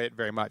enjoy it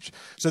very much.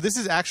 So this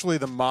is actually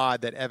the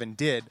mod that Evan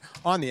did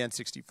on the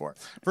N64.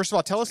 First of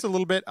all, tell us a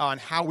little bit on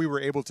how we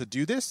were able to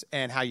do this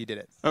and how you did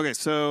it. Okay,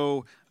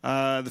 so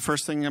the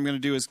first thing I'm going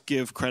to do is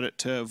give credit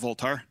to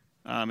Voltar.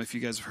 If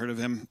you guys have heard of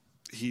him,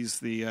 he's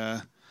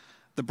the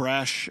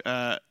brash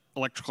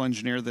electrical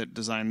engineer that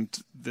designed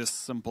this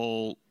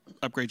simple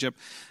upgrade chip.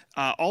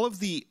 All of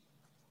the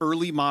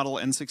early model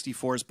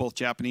N64s, both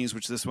Japanese,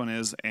 which this one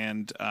is,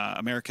 and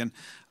American,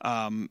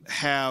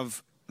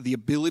 have the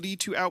ability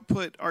to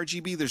output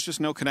RGB. There's just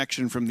no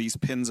connection from these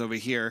pins over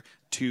here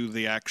to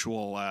the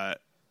actual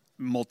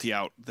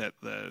multi-out that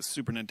the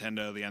Super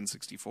Nintendo, the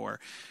N64,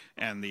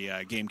 and the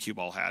GameCube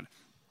all had.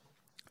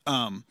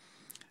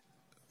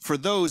 For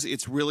those,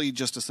 it's really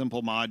just a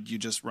simple mod. You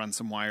just run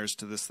some wires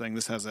to this thing.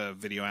 This has a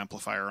video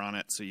amplifier on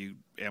it, so you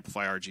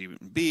amplify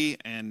RGB,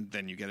 and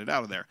then you get it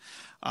out of there.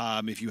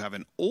 If you have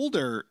an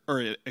older,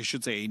 or I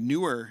should say a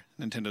newer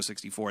Nintendo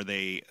 64,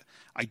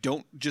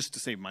 just to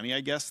save money,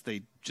 I guess,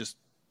 they just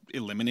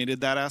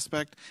eliminated that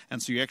aspect,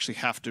 and so you actually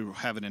have to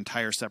have an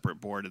entire separate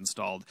board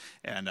installed,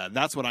 and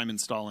that's what I'm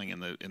installing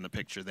in the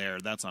picture there.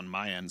 That's on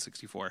my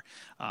N64,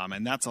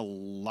 and that's a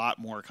lot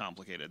more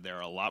complicated. There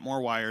are a lot more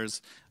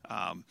wires,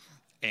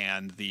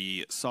 and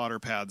the solder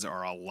pads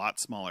are a lot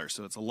smaller.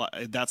 So it's a lot.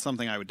 That's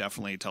something I would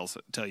definitely tell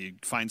you.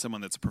 Find someone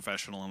that's a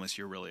professional unless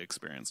you're really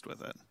experienced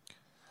with it.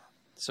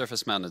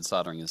 Surface-mounted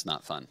soldering is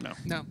not fun.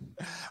 No.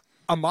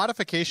 A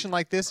modification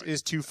like this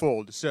is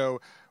twofold.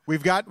 So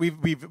we've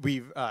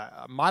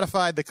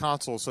modified the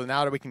console so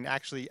now that we can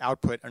actually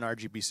output an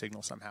RGB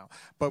signal somehow,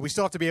 but we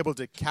still have to be able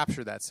to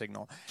capture that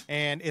signal.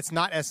 And it's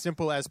not as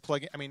simple as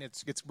plugging. I mean,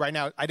 it's right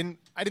now. I didn't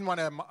want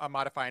to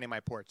modify any of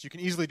my ports. You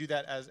can easily do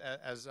that,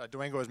 as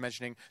Duengo was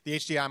mentioning. The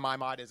HDMI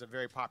mod is a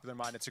very popular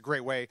mod. It's a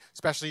great way,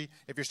 especially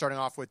if you're starting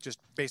off with just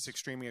basic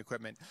streaming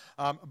equipment.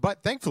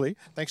 But thankfully,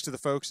 thanks to the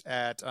folks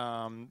at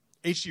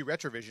HD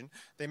Retrovision,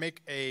 they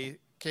make a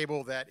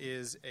cable that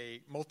is a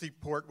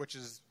multi-port, which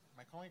is, am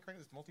I calling it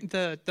correctly?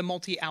 The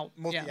multi-out.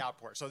 Multi-out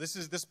port. So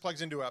this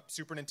plugs into a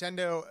Super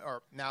Nintendo,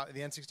 or now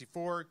the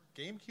N64,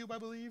 GameCube, I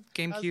believe.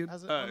 GameCube.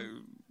 Has it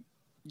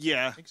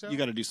Yeah, Think so? you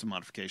got to do some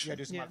modification. You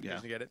got to do some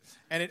modification to get it,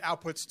 and it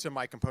outputs to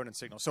my component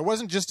signal. So it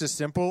wasn't just as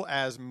simple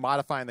as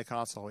modifying the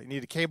console. You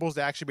needed cables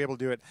to actually be able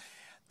to do it.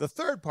 The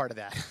third part of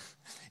that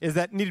is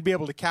that you need to be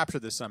able to capture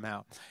this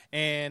somehow,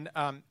 and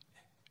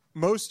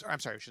I'm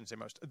sorry, I shouldn't say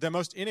most. The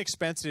most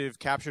inexpensive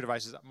capture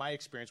devices, my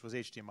experience was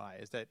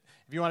HDMI. Is that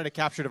if you wanted a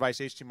capture device,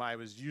 HDMI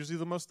was usually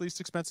the most least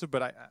expensive.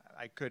 But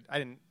I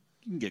didn't.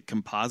 You can get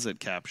composite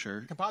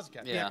capture. Composite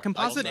capture. Yeah.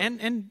 Composite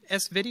and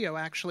S-Video,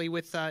 actually,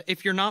 with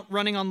if you're not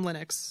running on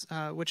Linux,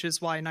 which is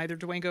why neither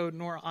Dwango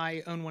nor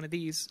I own one of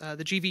these,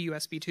 the GV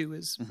USB 2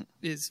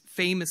 is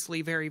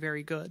famously very,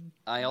 very good.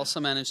 I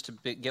also managed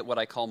to get what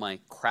I call my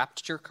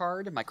Crapture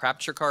card. My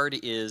Crapture card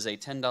is a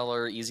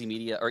 $10 Easy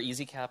Media or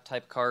EasyCap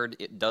type card.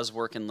 It does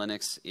work in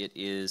Linux. It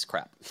is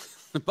crap.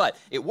 But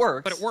it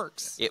works. But it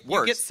works. It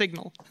works. You get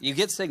signal. You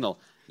get signal.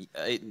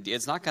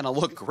 It's not going to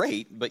look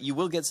great, but you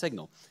will get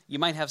signal. You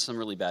might have some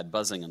really bad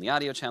buzzing on the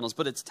audio channels,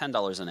 but it's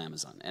 $10 on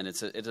Amazon, and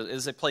it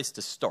is a place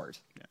to start.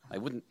 Yeah. I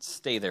wouldn't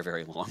stay there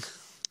very long.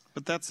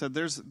 But that said,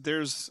 there's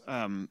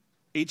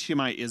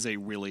HDMI is a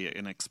really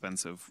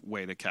inexpensive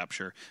way to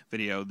capture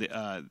video.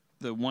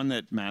 The one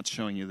that Matt's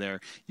showing you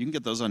there, you can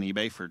get those on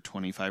eBay for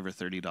 $25 or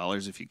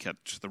 $30 if you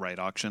catch the right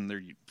auction.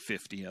 They're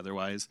 $50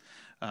 otherwise.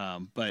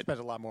 But spent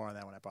a lot more on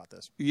that when I bought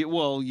this. You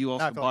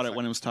also bought it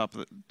when it was top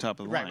of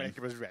the line. Right, it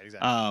was right,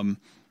 exactly.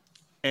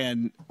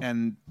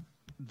 And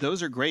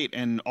those are great.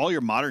 And all your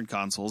modern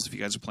consoles, if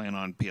you guys are playing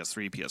on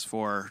PS3,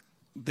 PS4,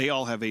 they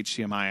all have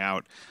HDMI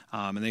out,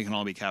 and they can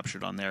all be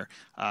captured on there.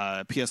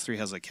 PS3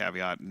 has a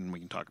caveat, and we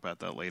can talk about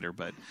that later.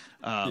 But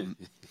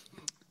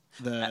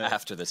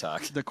after the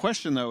talk, the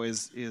question though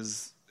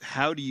is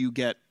how do you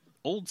get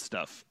old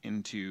stuff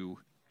into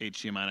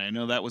HDMI? And I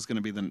know that was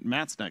going to be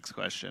Matt's next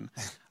question.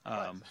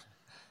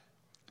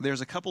 There's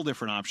a couple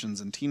different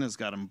options, and Tina's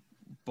got them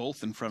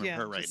both in front of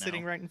her right now.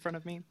 Sitting right in front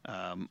of me.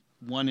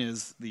 One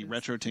is the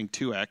RetroTink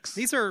 2X.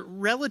 These are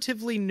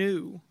relatively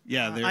new.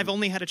 Yeah, I've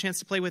only had a chance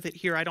to play with it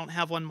here. I don't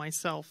have one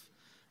myself.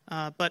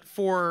 But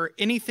for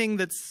anything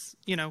that's,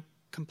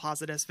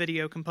 composite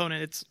S-Video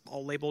component, it's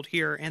all labeled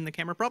here, and the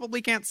camera probably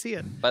can't see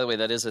it. By the way,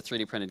 that is a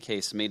 3D printed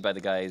case made by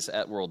the guys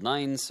at World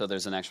 9, so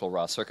there's an actual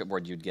raw circuit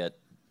board you'd get.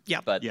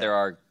 Yeah. But there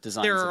are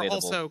designs available.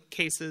 available. There are also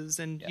cases,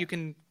 and you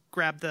can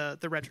grab the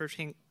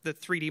RetroTink, the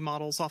 3D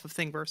models off of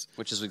Thingiverse.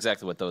 Which is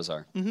exactly what those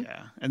are. Mm-hmm.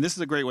 Yeah, and this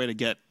is a great way to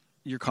get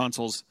your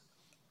consoles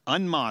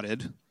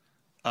unmodded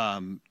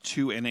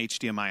to an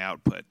HDMI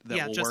output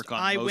that will work on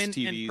I most went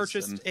TVs. And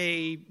purchased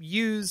a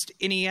used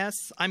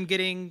NES. I'm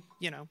getting,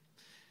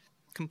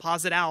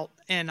 composite out,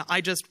 and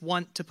I just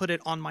want to put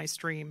it on my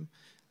stream.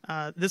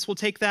 This will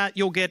take that.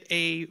 You'll get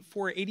a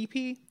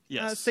 480p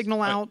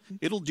signal out.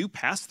 It'll do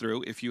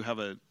pass-through if you have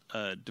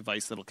a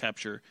device that'll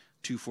capture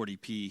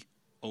 240p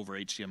over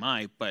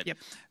HDMI, but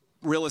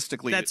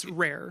realistically... That's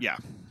rare. Yeah.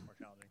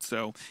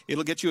 So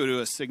it'll get you to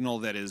a signal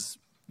that is...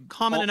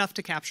 common enough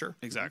to capture.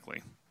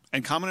 Exactly.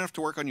 And common enough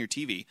to work on your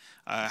TV.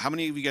 How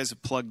many of you guys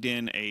have plugged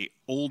in a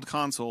old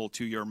console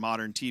to your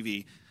modern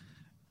TV?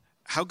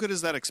 How good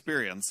is that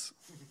experience?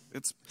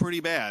 It's pretty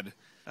bad.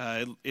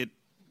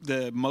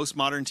 The most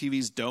modern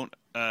TVs don't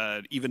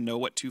even know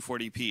what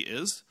 240p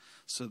is,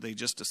 so they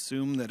just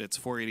assume that it's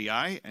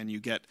 480i, and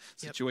you get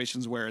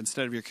situations where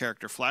instead of your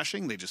character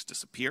flashing, they just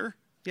disappear.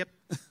 Yep.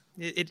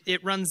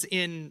 It runs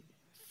in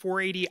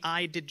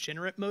 480i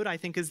degenerate mode, I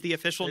think is the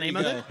official name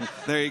of it.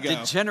 There you go.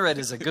 Degenerate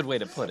is a good way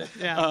to put it.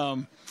 Yeah.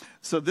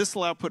 So this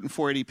will output in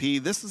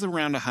 480p. This is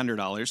around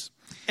 $100.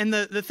 And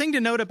the thing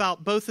to note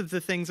about both of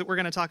the things that we're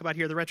going to talk about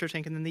here, the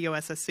RetroTink and then the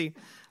OSSC,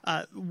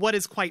 what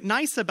is quite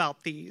nice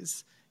about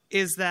these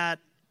is that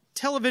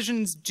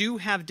televisions do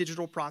have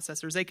digital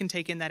processors. They can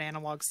take in that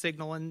analog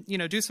signal and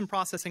do some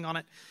processing on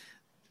it.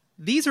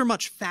 These are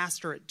much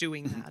faster at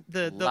doing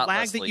that. The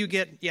lag that you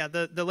get,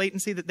 the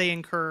latency that they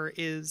incur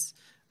is...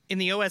 In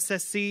the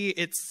OSSC,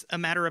 it's a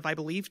matter of, I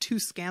believe, 2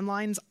 scan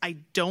lines. I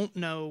don't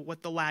know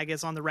what the lag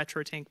is on the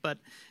RetroTink, but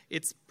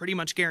it's pretty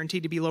much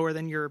guaranteed to be lower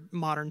than your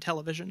modern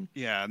television.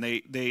 Yeah, and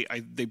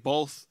they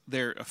both,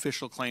 their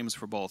official claims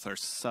for both are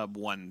sub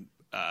 1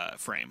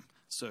 frame,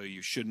 so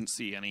you shouldn't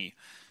see any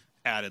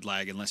added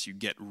lag unless you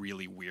get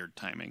really weird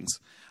timings.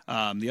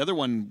 The other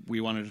one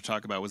we wanted to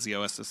talk about was the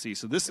OSSC.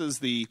 So this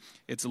is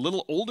it's a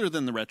little older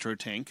than the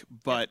RetroTink,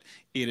 but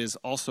it is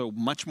also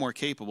much more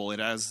capable. It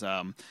has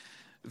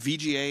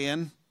VGA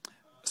in,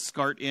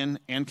 SCART in,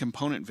 and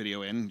component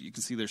video in. You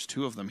can see there's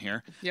 2 of them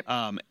here. Yep.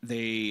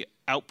 The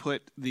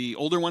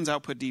older ones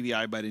output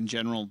DVI, but in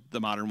general, the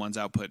modern ones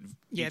output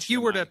HDMI. If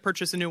you were to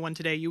purchase a new one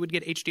today, you would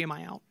get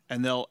HDMI out.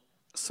 And they'll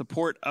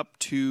support up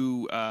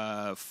to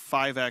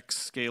 5x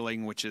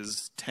scaling, which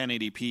is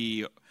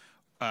 1080p,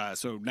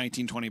 so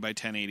 1920 by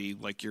 1080,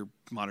 like your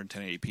modern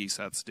 1080p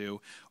sets do,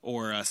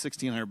 or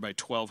 1600 by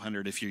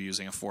 1200 if you're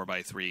using a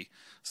 4x3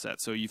 set.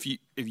 So if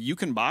you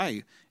can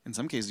buy, in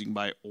some cases, you can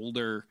buy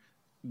older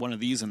one of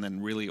these and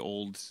then really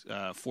old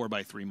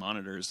 4x3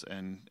 monitors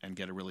and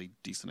get a really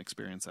decent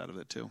experience out of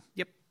it too.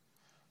 Yep.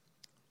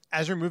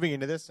 As we're moving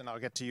into this, and I'll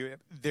get to you,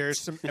 there's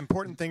some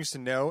important things to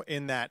know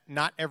in that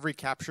not every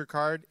capture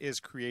card is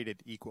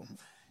created equal.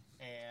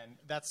 And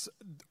that's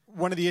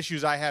one of the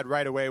issues I had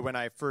right away when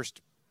I first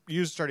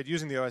started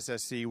using the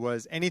OSSC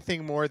was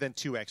anything more than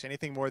 2x,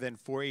 anything more than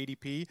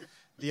 480p,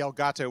 the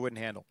Elgato wouldn't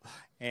handle.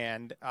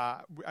 and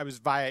I was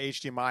via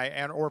HDMI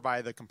and or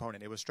via the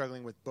component. It was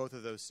struggling with both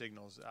of those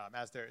signals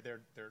as they're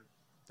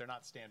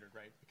not standard,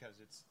 right? Because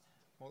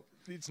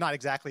it's not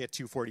exactly a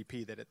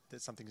 240p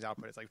that something's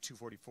output. It's like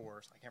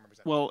 244. So I can't remember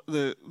exactly. Well,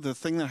 the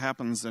thing that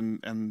happens,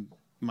 and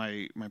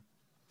my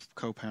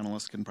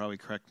co-panelist can probably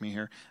correct me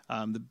here.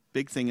 The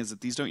big thing is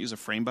that these don't use a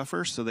frame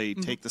buffer, so they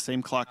take the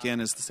same clock in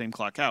as the same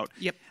clock out.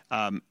 Yep.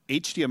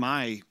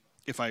 HDMI,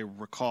 if I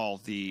recall,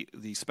 the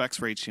specs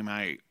for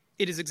HDMI.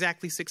 It is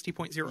exactly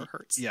 60.0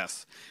 hertz.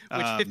 Yes. Which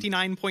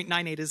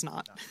 59.98 is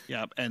not.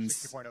 Yeah, and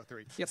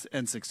 60.03. Yep.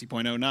 and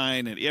 60.09,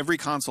 and every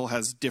console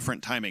has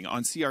different timing.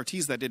 On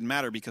CRTs, that didn't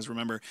matter because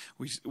remember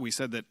we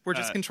said that We're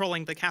just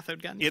controlling the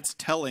cathode gun. it's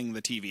telling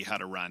the TV how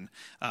to run.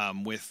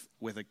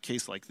 With a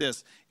case like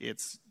this,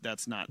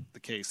 that's not the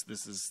case.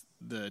 This is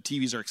the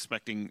TVs are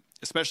expecting,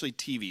 especially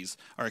TVs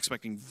are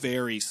expecting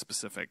very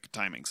specific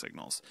timing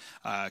signals.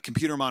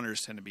 Computer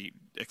monitors tend to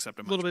accept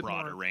a much little bit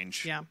broader more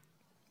range. Yeah.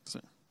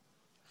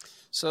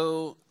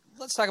 So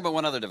let's talk about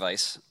one other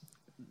device.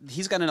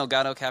 He's got an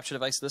Elgato capture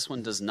device. This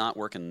one does not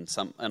work in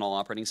all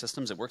operating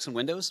systems. It works in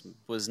Windows.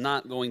 Was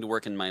not going to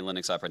work in my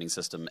Linux operating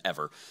system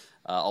ever.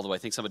 Although I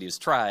think somebody has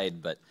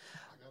tried, but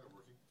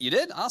you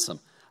did?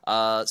 Awesome.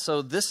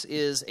 So this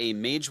is a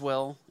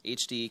Magewell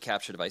HD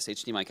capture device,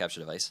 HDMI capture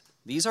device.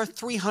 These are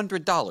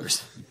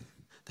 $300.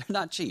 They're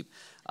not cheap.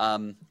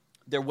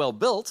 They're well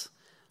built,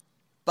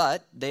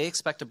 but they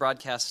expect a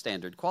broadcast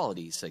standard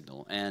quality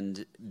signal.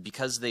 And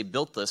because they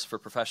built this for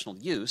professional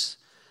use,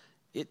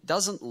 it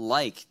doesn't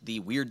like the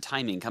weird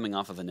timing coming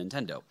off of a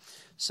Nintendo.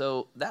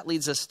 So that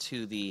leads us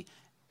to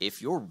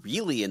if you're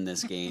really in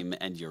this game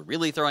and you're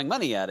really throwing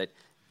money at it,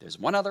 there's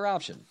one other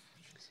option,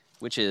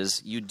 which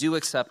is you do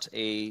accept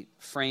a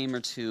frame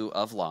or two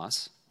of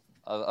loss,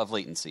 of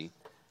latency,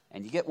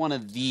 and you get one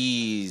of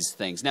these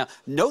things. Now,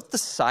 note the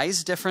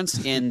size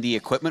difference in the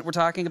equipment we're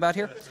talking about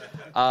here.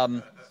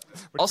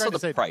 Also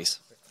the price.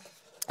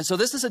 So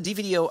this is a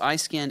DVDO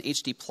iScan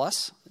HD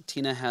Plus.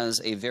 Tina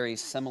has a very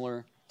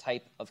similar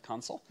type of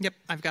console. Yep,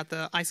 I've got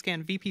the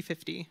iScan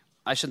VP50.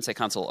 I shouldn't say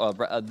console.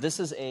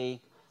 This is a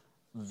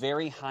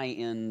very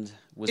high-end.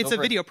 It's a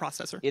video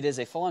processor. It is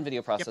a full-on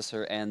video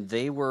processor, and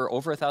they were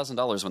over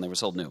 $1,000 when they were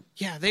sold new.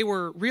 Yeah, they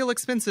were real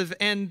expensive,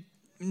 and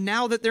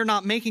now that they're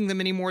not making them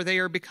anymore, they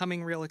are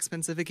becoming real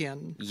expensive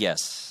again.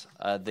 Yes,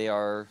 they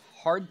are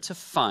hard to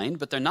find,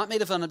 but they're not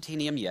made of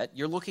unobtainium yet.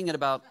 You're looking at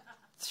about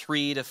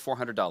 $300 to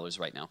 $400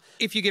 right now.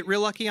 If you get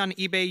real lucky on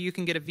eBay, you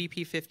can get a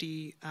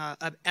VP50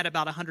 at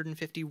about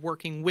 $150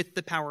 working with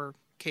the power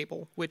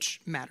cable,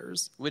 which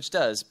matters. Which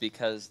does,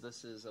 because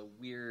this is a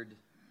weird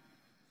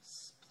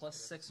plus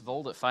 6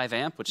 volt at 5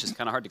 amp, which is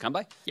kind of hard to come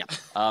by. Yeah.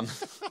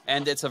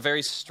 And it's a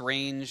very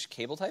strange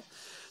cable type.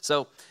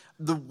 So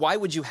why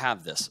would you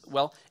have this?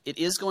 Well, it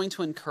is going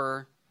to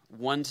incur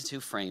 1 to 2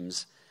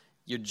 frames.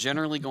 You're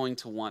generally going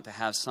to want to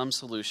have some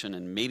solution,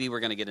 and maybe we're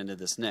going to get into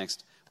this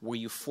next, where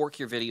you fork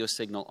your video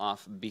signal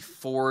off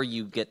before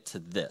you get to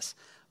this.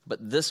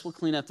 But this will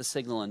clean up the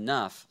signal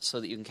enough so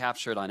that you can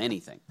capture it on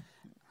anything.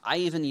 I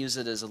even use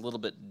it as a little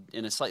bit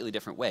in a slightly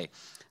different way.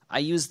 I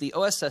use the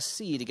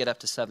OSSC to get up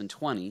to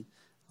 720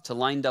 to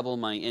line double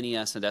my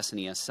NES and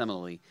SNES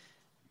similarly.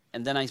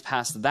 And then I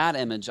pass that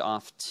image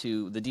off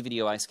to the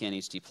DVDO iScan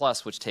HD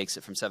Plus, which takes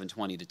it from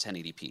 720 to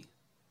 1080p.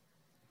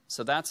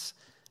 So that's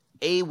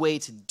a way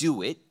to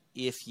do it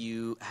if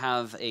you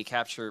have a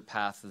capture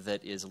path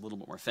that is a little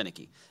bit more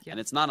finicky. Yep. And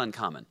it's not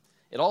uncommon.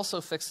 It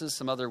also fixes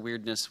some other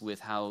weirdness with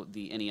how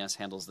the NES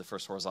handles the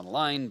first horizontal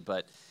line,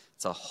 but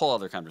it's a whole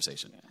other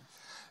conversation.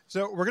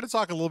 So we're going to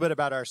talk a little bit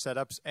about our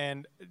setups,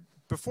 and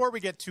before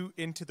we get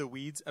into the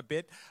weeds a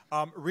bit,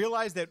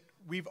 realize that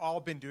we've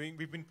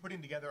been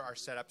putting together our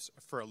setups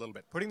for a little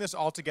bit. Putting this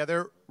all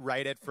together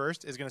right at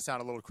first is going to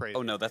sound a little crazy.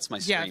 Oh no, that's my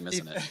stream,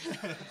 isn't it?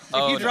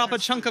 If you drop a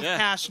chunk of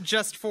cash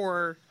just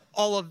for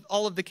all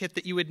of the kit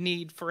that you would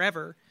need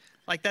forever,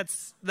 like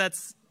that's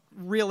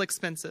real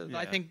expensive. Yeah.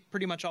 I think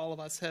pretty much all of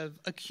us have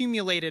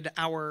accumulated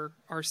our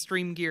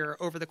stream gear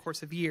over the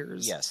course of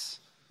years. Yes,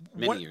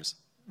 many years.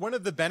 One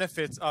of the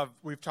benefits of,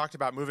 we've talked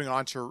about moving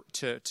on to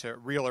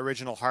real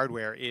original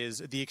hardware, is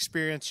the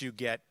experience you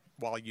get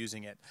while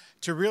using it.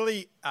 To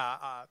really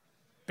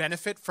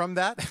benefit from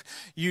that,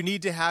 you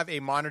need to have a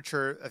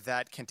monitor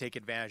that can take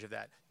advantage of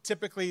that.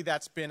 Typically,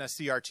 that's been a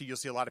CRT. You'll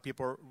see a lot of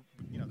people,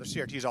 there's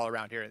CRTs all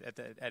around here at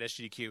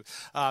SGDQ.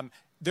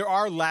 There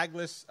are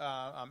lagless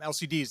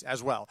LCDs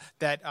as well.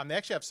 That they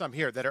actually have some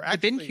here that are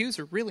actually... The BenQs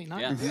are really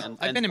nice. Yeah,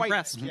 I've been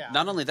impressed. Yeah.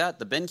 Not only that,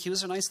 the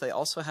BenQs are nice. They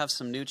also have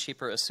some new,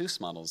 cheaper ASUS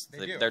models.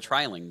 They're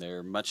trialing.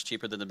 They're much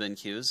cheaper than the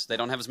BenQs. They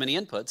don't have as many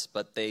inputs,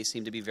 but they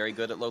seem to be very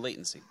good at low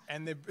latency.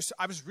 And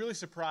I was really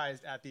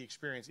surprised at the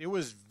experience. It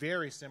was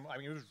very similar. I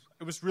mean,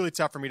 it was really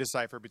tough for me to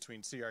decipher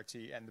between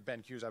CRT and the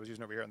BenQs I was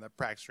using over here in the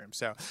practice room.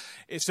 So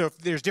if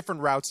there's different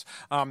routes.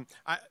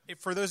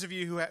 For those of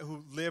you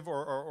who live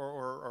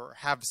or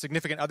have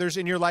significant others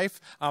in your life,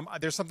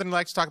 there's something I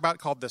like to talk about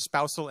called the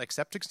spousal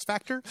acceptance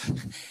factor.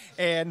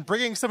 And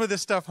bringing some of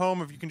this stuff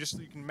home, if you can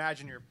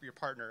imagine your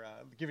partner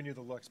giving you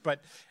the looks.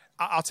 But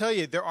I'll tell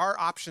you, there are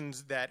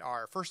options that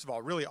are, first of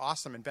all, really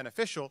awesome and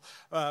beneficial,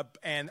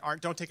 and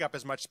don't take up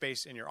as much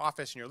space in your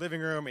office, in your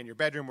living room, in your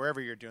bedroom,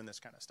 wherever you're doing this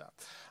kind of stuff.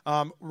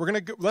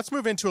 Let's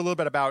move into a little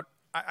bit about.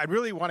 I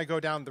really want to go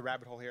down the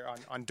rabbit hole here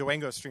on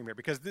Dwango's stream here,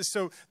 because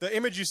so the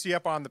image you see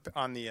up on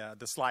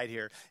the slide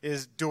here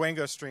is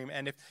Dwango's stream,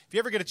 and if you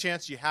ever get a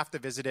chance, you have to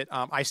visit it.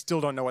 I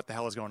still don't know what the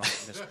hell is going on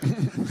in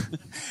this,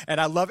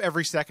 and I love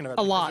every second of it.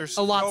 A lot's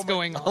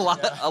going on.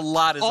 A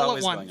lot is All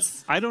always at going on.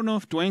 once. I don't know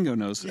if Dwango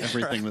knows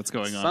everything that's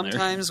going on there.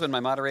 Sometimes when my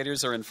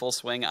moderators are in full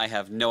swing, I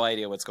have no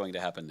idea what's going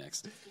to happen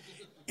next.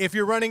 If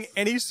you're running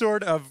any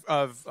sort of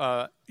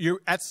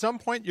at some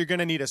point you're going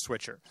to need a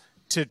switcher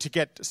to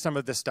get some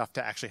of this stuff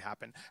to actually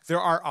happen. There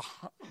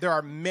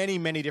are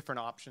many different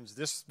options.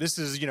 This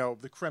is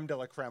the creme de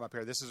la creme up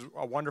here. This is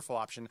a wonderful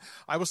option.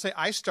 I will say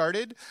I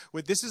started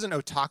with this is an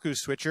Otaku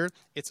switcher.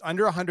 It's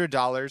under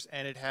 $100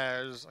 and it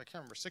has, I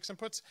can't remember, 6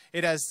 inputs.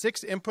 It has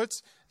 6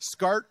 inputs,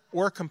 SCART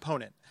or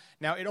component.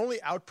 Now it only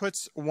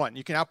outputs one.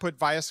 You can output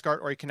via SCART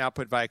or you can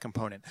output via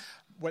component.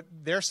 What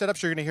their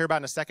setups you're going to hear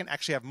about in a second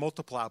actually have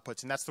multiple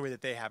outputs, and that's the way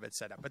that they have it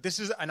set up. But this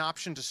is an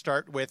option to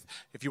start with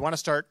if you want to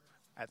start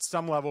at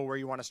some level where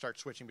you want to start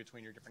switching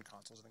between your different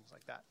consoles and things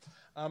like that.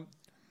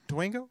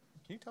 Dwango,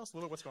 can you tell us a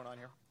little what's going on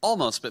here?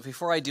 Almost, but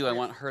before I do, I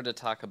want her to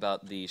talk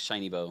about the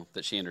shiny bow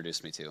that she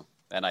introduced me to,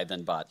 and I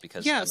then bought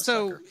because I'm a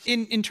sucker.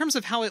 in terms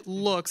of how it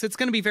looks, it's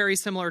going to be very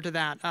similar to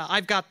that.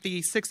 I've got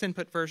the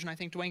 6-input version. I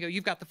think, Dwango,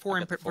 you've got the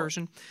 4-input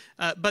version.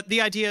 But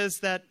the idea is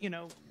that,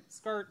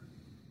 SCART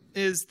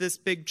is this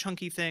big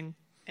chunky thing,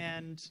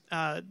 and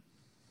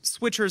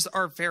switchers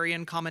are very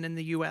uncommon in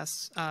the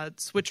U.S.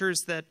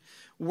 Switchers that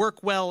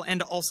work well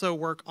and also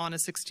work on a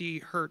 60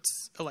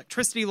 hertz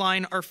electricity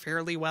line are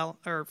fairly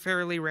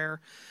rare.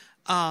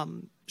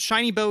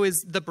 Shiny Bow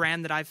is the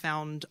brand that I've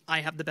found I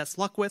have the best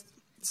luck with.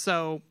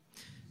 So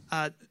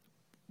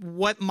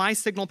what my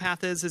signal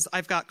path is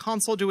I've got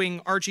console doing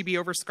RGB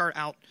over SCART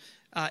out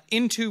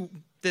into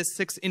this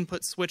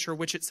 6-input switcher,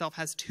 which itself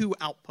has 2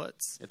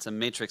 outputs. It's a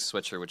matrix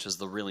switcher, which is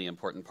the really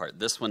important part.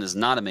 This one is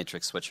not a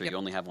matrix switcher. Yep. You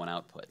only have one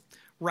output.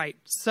 Right.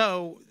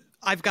 So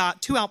I've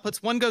got 2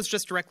 outputs. One goes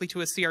just directly to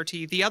a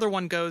CRT. The other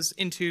one goes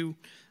into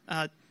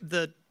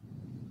the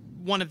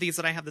one of these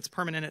that I have that's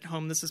permanent at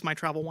home. This is my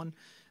travel one,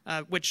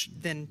 which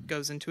then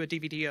goes into a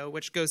DVDO,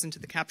 which goes into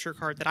the capture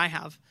card that I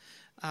have,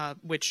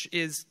 which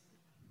is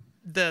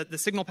the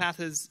signal path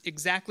is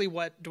exactly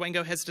what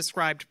Dwango has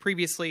described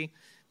previously.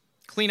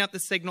 Clean up the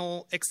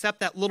signal,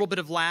 accept that little bit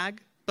of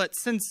lag, but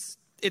since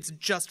it's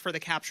just for the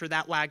capture,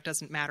 that lag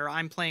doesn't matter.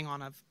 I'm playing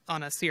on a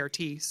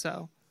CRT,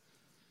 so.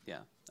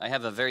 Yeah, I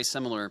have a very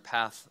similar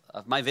path.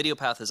 My video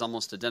path is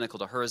almost identical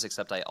to hers,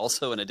 except I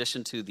also, in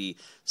addition to the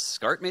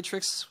SCART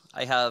matrix,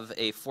 I have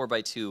a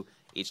 4x2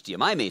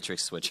 HDMI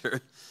matrix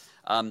switcher.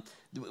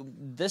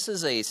 This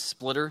is a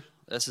splitter.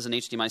 This is an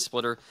HDMI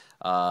splitter.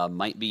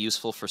 Might be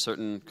useful for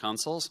certain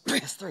consoles.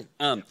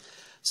 PS3.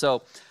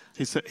 So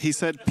he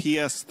said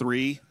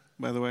PS3,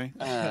 by the way.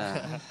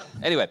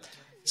 Anyway,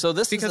 so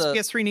this because is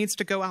PS3 needs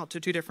to go out to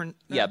 2 different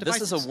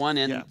devices. This is a 1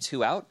 in,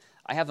 2 out.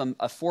 I have a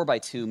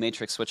 4x2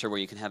 matrix switcher where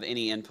you can have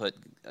any input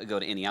go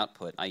to any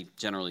output. I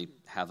generally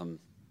have them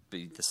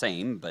be the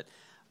same, but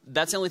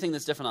that's the only thing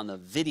that's different on the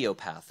video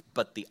path.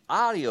 But the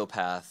audio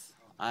path,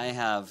 I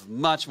have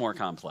much more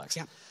complex.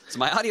 Yeah. So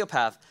my audio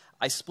path,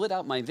 I split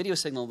out my video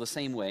signal the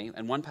same way,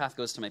 and one path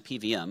goes to my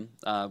PVM.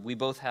 We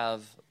both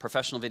have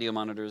professional video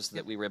monitors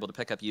that we were able to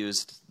pick up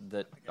used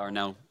that are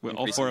now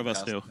all 4 of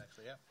us do.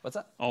 What's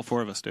that? All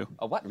 4 of us do.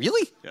 Oh, what?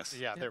 Really? Yes.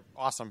 Yeah, they're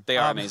awesome. They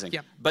are amazing.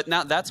 Yeah. But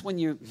now that's when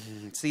you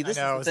see, this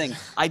is the thing.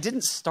 I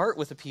didn't start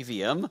with a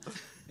PVM.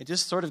 I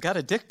just sort of got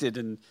addicted,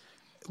 and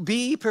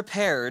be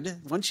prepared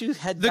once you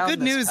head down The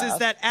good this news path. is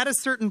that at a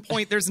certain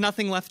point, there's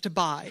nothing left to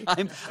buy.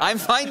 I'm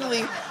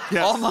finally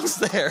almost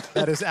there.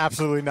 That is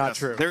absolutely not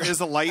true. There is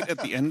a light at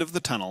the end of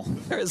the tunnel.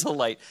 There is a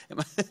light.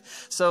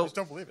 So Just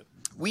don't believe it.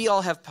 we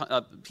all have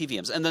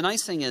PVMs, and the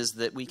nice thing is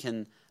that we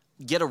can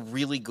get a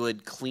really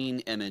good, clean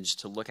image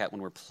to look at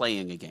when we're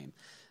playing a game.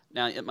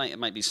 Now, it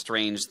might be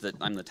strange that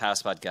I'm the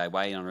TASBot guy.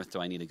 Why on earth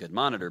do I need a good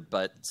monitor?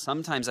 But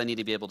sometimes I need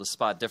to be able to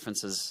spot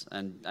differences,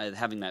 and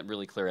having that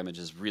really clear image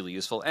is really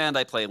useful. And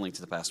I play Link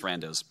to the Past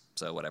randos,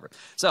 so whatever.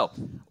 So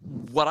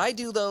what I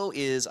do, though,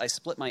 is I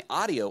split my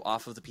audio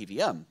off of the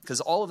PVM,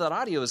 because all of that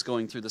audio is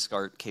going through the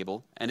SCART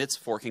cable, and it's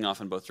forking off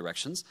in both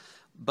directions.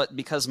 But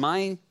because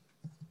my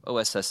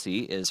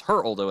OSSC is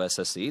her old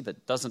OSSC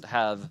that doesn't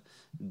have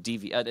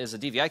is a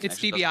DVI connection. It's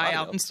DVI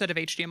out instead of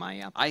HDMI,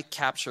 yeah. I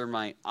capture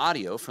my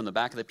audio from the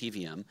back of the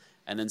PVM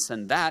and then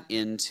send that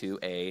into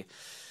a,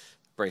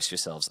 brace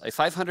yourselves, a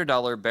 $500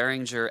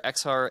 Behringer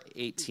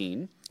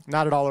XR18.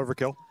 Not at all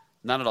overkill.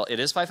 Not at all.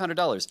 It is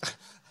 $500.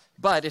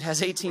 But it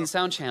has 18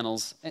 sound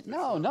channels.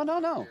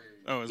 No.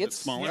 Oh, is it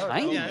smaller?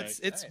 Tiny. Yeah,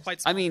 it's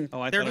quite small. I mean,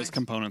 I thought it was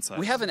component size.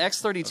 we have an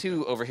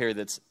X32 over here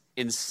that's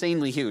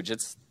insanely huge.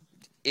 It's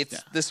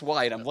this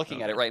wide. I'm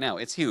looking at it right now.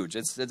 It's huge.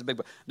 It's a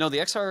big. No, the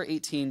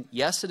XR18.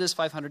 Yes, it is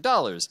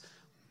 $500,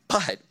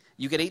 but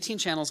You get 18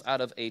 channels out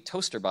of a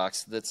toaster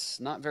box that's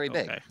not very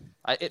big. Okay.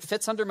 It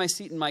fits under my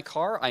seat in my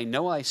car. I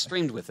know I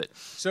streamed with it.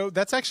 So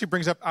that's actually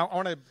brings up, I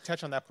want to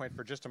touch on that point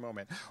for just a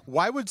moment.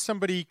 Why would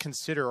somebody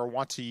consider or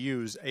want to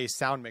use a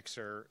sound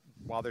mixer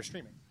while they're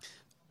streaming?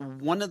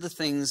 One of the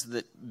things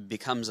that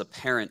becomes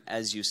apparent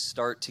as you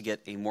start to get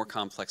a more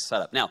complex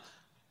setup. Now,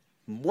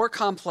 more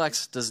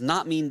complex does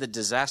not mean the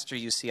disaster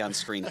you see on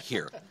screen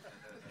here.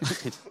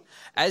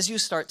 As you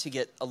start to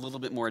get a little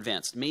bit more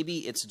advanced, maybe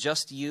it's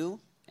just you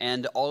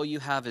and all you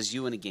have is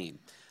you in a game.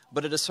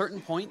 But at a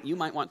certain point, you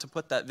might want to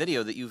put that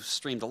video that you've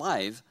streamed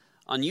live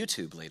on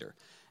YouTube later.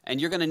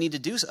 And you're going to need to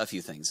do a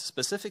few things.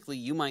 Specifically,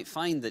 you might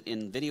find that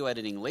in video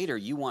editing later,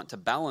 you want to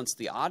balance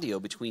the audio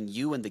between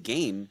you and the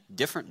game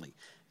differently.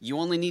 You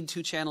only need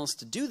 2 channels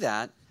to do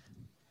that,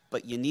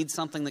 but you need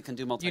something that can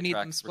do multi-track You need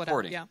them split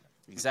recording. up,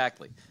 yeah.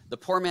 Exactly. The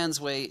poor man's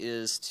way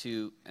is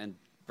to, and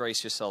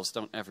brace yourselves,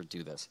 don't ever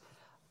do this.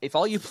 If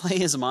all you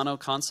play is a mono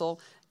console,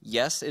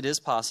 yes, it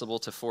is possible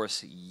to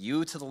force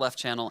you to the left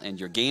channel and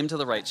your game to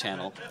the right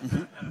channel.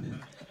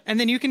 And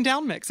then you can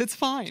downmix. It's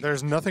fine.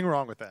 There's nothing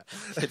wrong with that.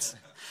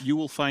 You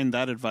will find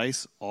that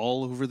advice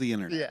all over the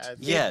internet. Yeah.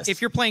 Yes.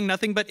 If you're playing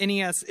nothing but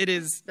NES, it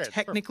is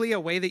technically a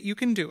way that you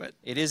can do it.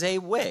 It is a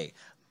way.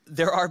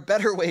 There are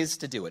better ways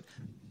to do it.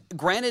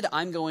 Granted,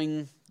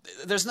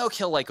 there's no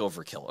kill like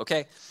overkill,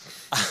 okay?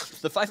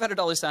 The $500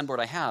 soundboard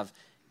I have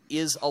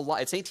is a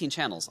lot. It's 18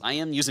 channels. I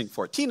am using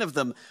 14 of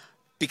them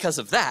because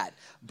of that.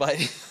 But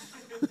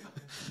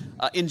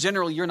in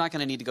general, you're not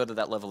going to need to go to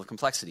that level of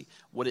complexity.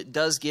 What it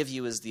does give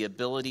you is the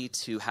ability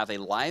to have a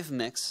live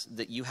mix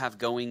that you have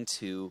going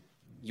to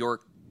your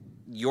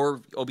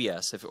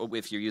OBS,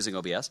 if you're using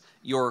OBS,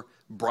 your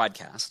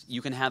broadcast.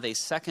 You can have a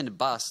second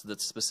bus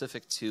that's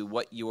specific to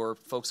what your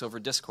folks over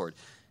Discord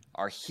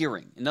are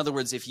hearing. In other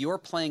words, if you're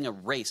playing a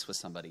race with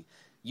somebody,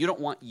 you don't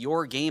want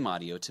your game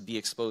audio to be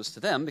exposed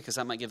to them because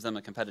that might give them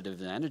a competitive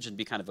advantage and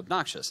be kind of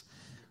obnoxious.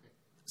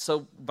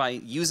 So by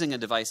using a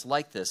device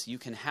like this, you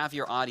can have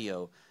your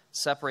audio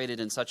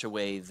separated in such a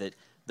way that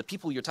the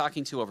people you're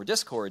talking to over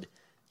Discord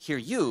hear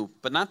you,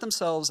 but not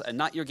themselves, and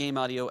not your game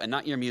audio, and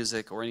not your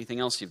music or anything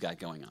else you've got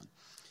going on.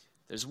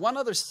 There's one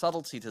other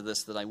subtlety to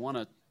this that I want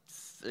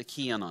to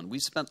key in on.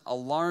 We've spent a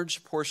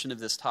large portion of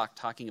this talk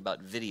talking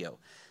about video.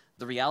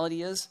 The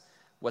reality is,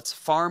 what's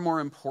far more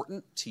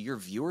important to your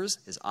viewers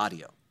is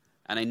audio.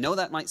 And I know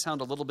that might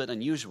sound a little bit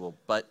unusual,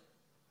 but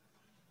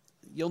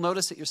you'll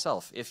notice it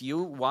yourself. If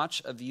you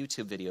watch a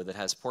YouTube video that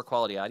has poor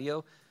quality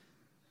audio,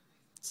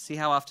 see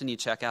how often you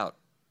check out.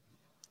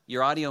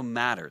 Your audio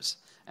matters.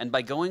 And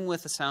by going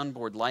with a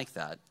soundboard like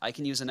that, I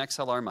can use an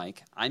XLR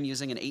mic. I'm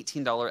using an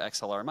 $18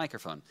 XLR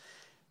microphone.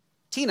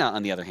 Tina,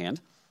 on the other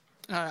hand,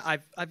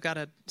 I've got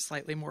a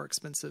slightly more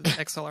expensive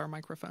XLR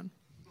microphone.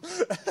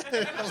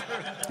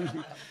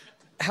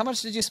 how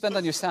much did you spend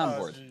on your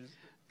soundboard?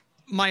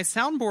 My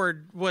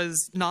soundboard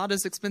was not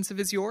as expensive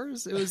as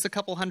yours. It was a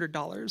couple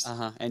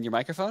 $100. And your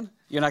microphone?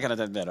 You're not going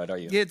to admit it, are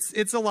you?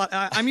 It's a lot.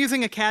 I'm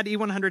using a CAD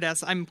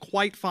E100S. I'm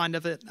quite fond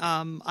of it.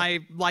 I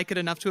like it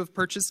enough to have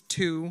purchased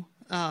 2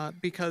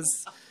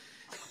 because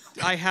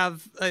I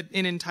have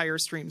an entire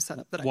stream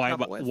setup that I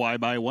come with. Why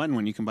buy one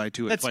when you can buy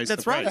 2 at twice the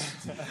price?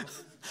 That's right.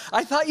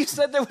 I thought you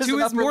said there was 2 an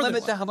is upper more than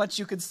limit to one. how much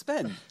you could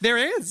spend. There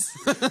is.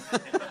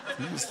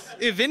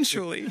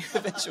 Eventually.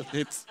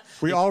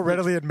 We all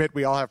readily admit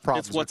we all have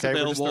problems. It's what's okay?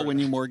 We're just available when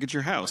you mortgage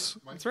your house.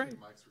 That's right.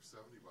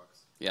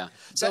 Yeah.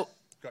 So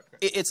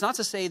it's not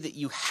to say that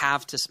you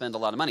have to spend a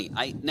lot of money.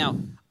 I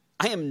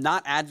am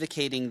not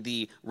advocating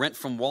the rent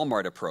from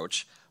Walmart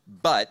approach,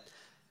 but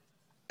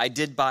I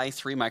did buy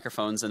 3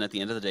 microphones and at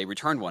the end of the day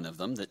returned one of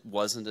them that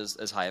wasn't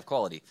as high of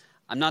quality.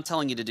 I'm not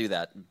telling you to do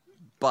that,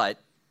 but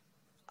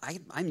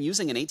I'm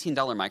using an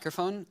 $18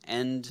 microphone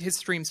and His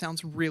stream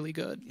sounds really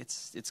good.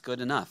 it's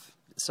good enough.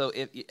 So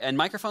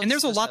microphones. And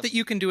there's a just lot have- that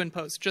you can do in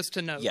post, just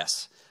to note.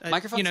 Yes.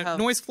 Microphones have-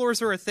 noise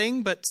floors are a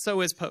thing, but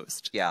so is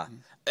post. Yeah,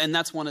 and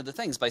that's one of the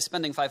things. By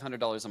spending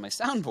 $500 on my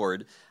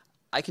soundboard,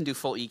 I can do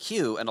full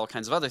EQ and all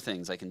kinds of other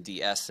things. I can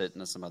de-ess it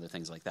and some other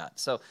things like that.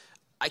 So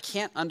I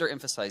can't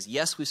underemphasize,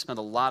 yes, we've spent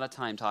a lot of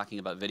time talking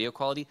about video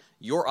quality.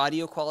 Your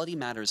audio quality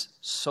matters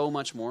so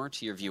much more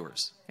to your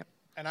viewers. Yep.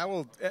 And I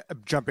will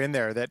jump in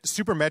there that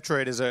Super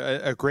Metroid is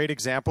a great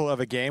example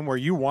of a game where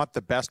you want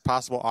the best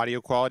possible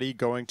audio quality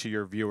going to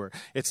your viewer.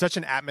 It's such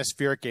an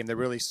atmospheric game that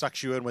really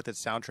sucks you in with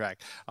its soundtrack.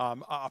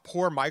 A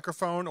poor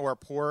microphone or a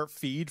poor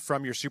feed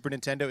from your Super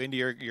Nintendo into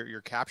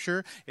your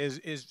capture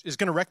is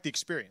going to wreck the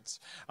experience.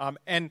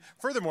 And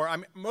furthermore,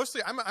 I'm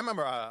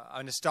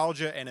a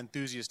nostalgia and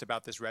enthusiast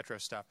about this retro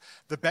stuff.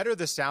 The better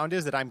the sound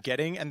is that I'm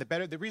getting, and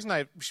the reason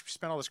I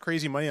spent all this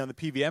crazy money on the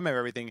PVM and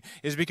everything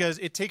is because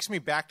it takes me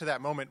back to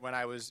that moment when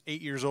I was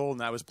 8 years old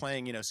and I was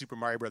playing, Super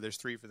Mario Brothers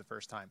 3 for the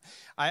first time.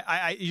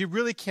 You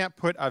really can't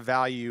put a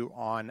value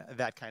on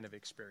that kind of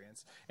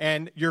experience,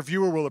 and your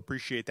viewer will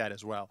appreciate that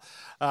as well.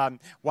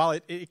 While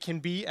it can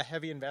be a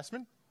heavy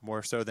investment,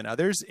 more so than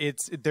others,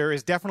 there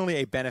is definitely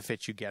a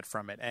benefit you get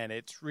from it, and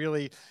it's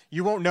really,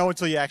 you won't know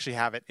until you actually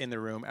have it in the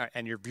room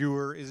and your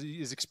viewer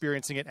is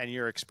experiencing it and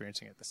you're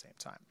experiencing it at the same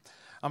time.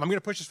 I'm going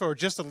to push this forward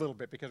just a little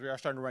bit because we are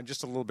starting to run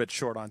just a little bit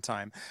short on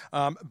time.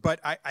 But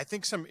I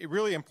think some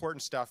really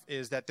important stuff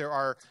is that there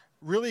are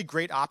really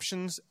great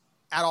options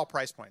at all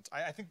price points.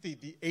 I think the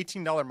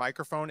 $18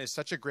 microphone is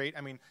such a great.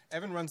 I mean,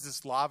 Evan runs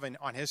this lav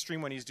on his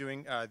stream when he's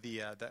doing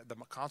the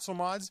console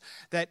mods.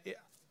 That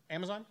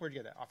Amazon, where'd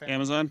you get that? Off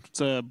Amazon.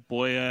 It's a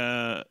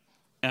Boya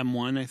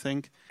M1, I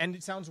think. And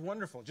it sounds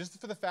wonderful,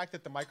 just for the fact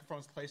that the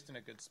microphone's placed in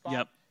a good spot.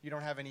 Yep. You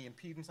don't have any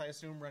impedance, I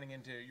assume, running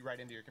right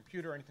into your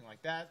computer or anything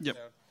like that. Yep.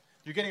 So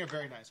you're getting a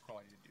very nice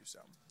quality to do so.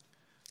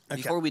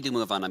 Before we do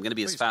move on, I'm going to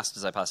be as fast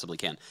as I possibly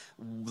can.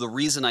 The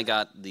reason I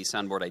got the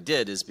soundboard I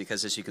did is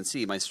because, as you can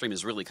see, my stream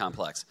is really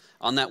complex.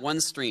 On that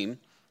one stream,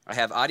 I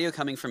have audio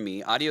coming from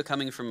me, audio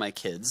coming from my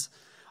kids,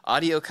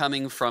 audio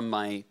coming from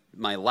my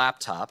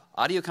laptop,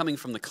 audio coming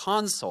from the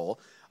console,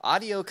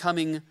 audio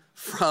coming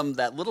from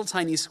that little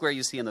tiny square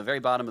you see on the very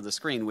bottom of the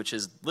screen, which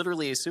is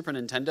literally a Super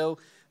Nintendo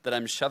that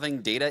I'm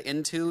shoving data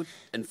into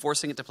and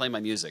forcing it to play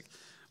my music.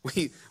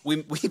 We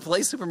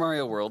play Super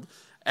Mario World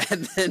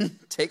and then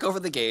take over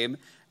the game,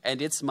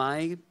 and it's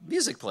my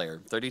music player,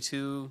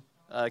 32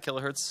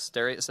 kilohertz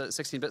stereo,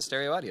 16-bit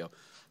stereo audio.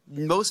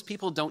 Most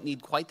people don't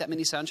need quite that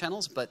many sound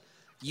channels, but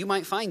you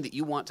might find that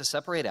you want to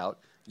separate out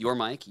your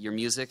mic, your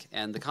music,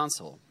 and the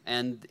console.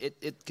 And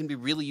it can be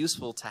really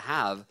useful to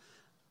have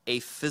a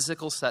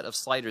physical set of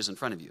sliders in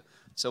front of you.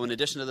 So in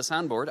addition to the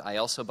soundboard, I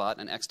also bought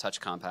an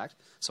X-Touch Compact.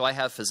 So I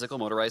have physical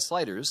motorized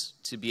sliders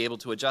to be able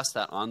to adjust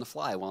that on the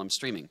fly while I'm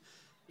streaming.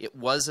 It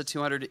was a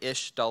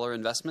 $200-ish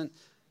investment.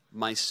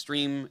 My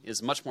stream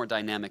is much more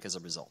dynamic as a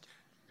result.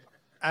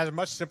 As a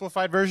much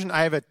simplified version,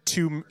 I have a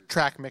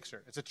 2-track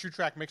mixer. It's a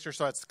 2-track mixer,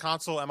 so it's the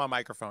console and my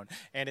microphone,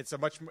 and it's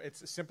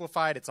it's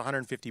simplified. It's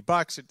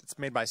 $150. It's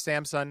made by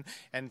Samsung,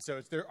 and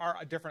so there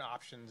are different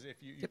options if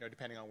you know,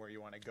 depending on where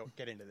you want to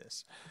get into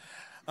this.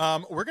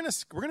 We're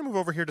gonna move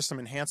over here to some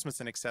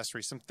enhancements and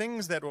accessories, some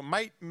things that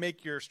might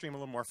make your stream a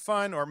little more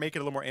fun or make it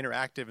a little more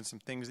interactive, and some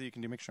things that you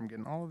can do. Make sure I'm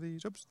getting all of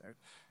these. Oops. There.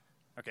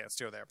 Okay, let's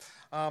go there.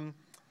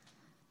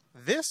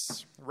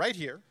 This right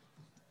here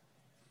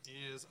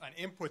is an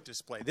input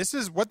display.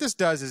 What this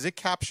does is it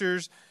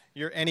captures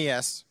your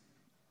NES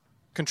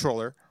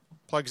controller,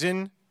 plugs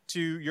in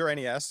to your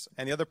NES,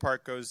 and the other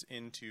part goes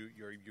into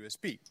your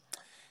USB.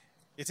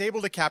 It's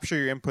able to capture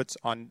your inputs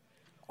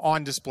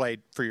on display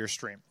for your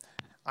stream.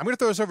 I'm going to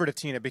throw this over to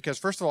Tina because,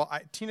 first of all,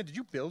 Tina, did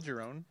you build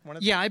your own one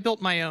of these? Yeah, I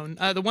built my own.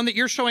 The one that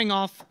you're showing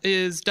off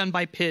is done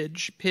by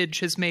Pidge.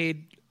 Pidge has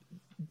made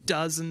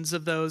dozens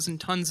of those, and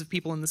tons of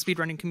people in the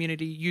speedrunning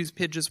community use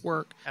Pidge's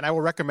work. And I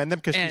will recommend them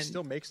because she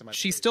still makes them.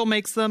 She still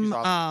makes them, she's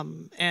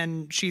awesome.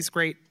 And she's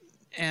great.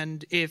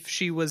 And if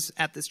she was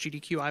at this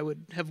GDQ, I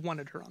would have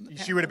wanted her on the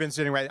panel. She would have been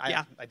sitting right.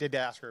 Yeah. I did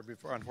ask her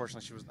before.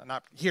 Unfortunately, she was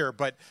not here.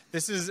 But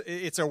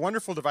it's a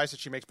wonderful device that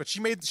she makes. But she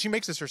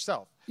makes this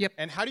herself. Yep.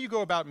 And how do you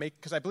go about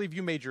because I believe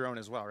you made your own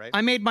as well, right?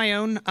 I made my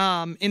own.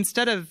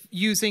 Instead of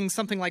using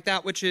something like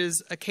that, which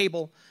is a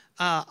cable,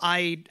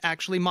 I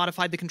actually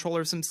modified the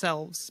controllers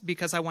themselves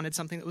because I wanted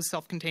something that was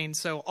self-contained.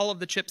 So all of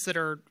the chips that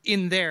are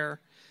in there,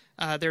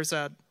 there's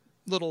a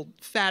little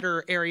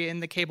fatter area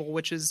in the cable,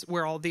 which is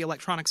where all the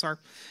electronics are.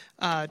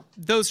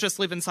 Those just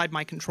live inside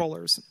my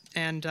controllers.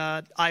 And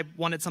I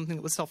wanted something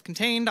that was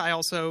self-contained. I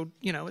also,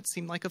 it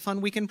seemed like a fun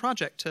weekend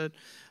project to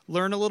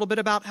learn a little bit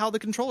about how the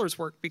controllers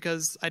work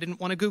because I didn't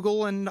want to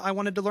Google and I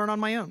wanted to learn on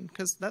my own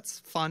because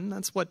that's fun.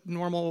 That's what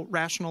normal,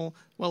 rational,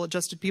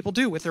 well-adjusted people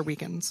do with their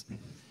weekends.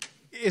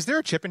 Is there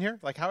a chip in here?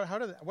 Like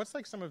what's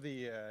like some of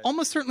the?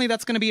 Almost certainly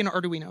that's going to be an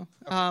Arduino.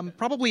 Okay.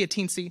 Probably a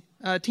Teensy.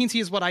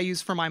 Teensy is what I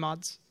use for my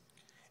mods.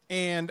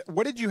 And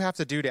what did you have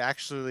to do to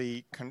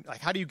actually,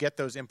 how do you get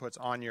those inputs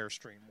on your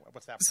stream?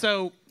 What's that?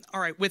 So,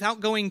 all right, without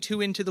going too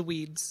into the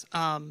weeds,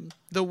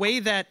 the way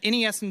that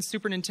NES and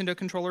Super Nintendo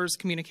controllers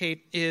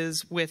communicate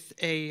is with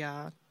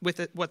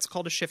what's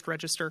called a shift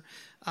register.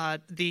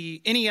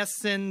 The NES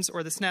sends,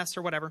 or the SNES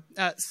or whatever,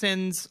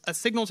 sends a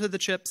signal to the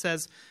chip,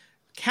 says,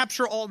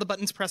 capture all the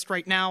buttons pressed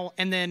right now,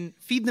 and then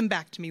feed them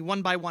back to me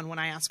one by one when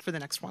I ask for the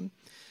next one.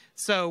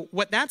 So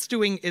what that's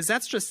doing is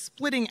that's just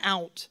splitting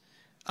out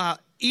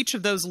each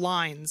of those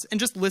lines and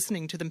just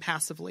listening to them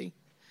passively.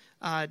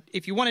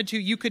 If you wanted to,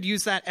 you could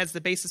use that as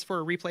the basis for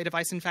a replay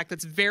device. In fact,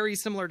 it's very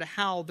similar to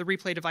how the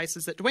replay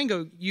devices that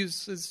Dwango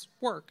uses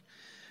work.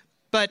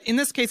 But in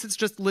this case, it's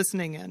just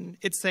listening in.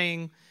 It's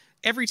saying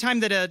every time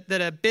that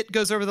a bit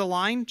goes over the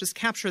line, just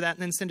capture that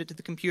and then send it to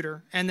the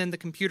computer. And then the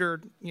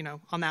computer,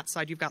 on that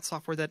side, you've got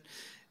software that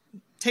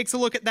takes a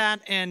look at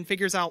that and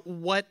figures out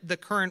what the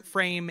current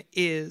frame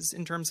is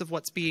in terms of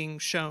what's being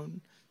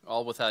shown.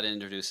 All without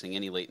introducing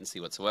any latency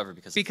whatsoever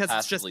because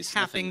it's just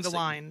tapping the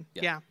line.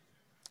 Yeah.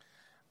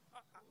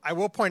 I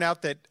will point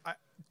out that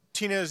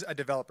Tina is a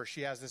developer.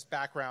 She has this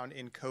background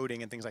in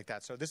coding and things like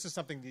that. So this is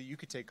something that you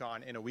could take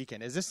on in a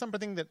weekend. Is this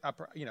something that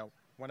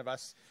one of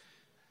us?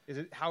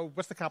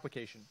 What's the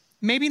complication?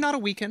 Maybe not a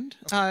weekend.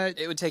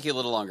 It would take you a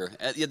little longer.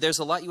 There's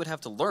a lot you would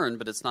have to learn,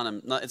 but it's not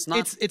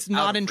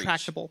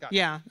intractable. Gotcha.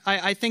 Yeah,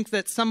 I think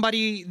that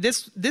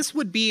this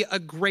would be a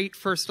great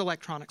first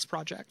electronics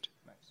project.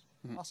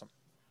 Nice, awesome.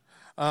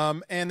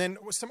 And then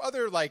some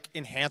other like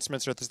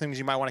enhancements or things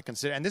you might want to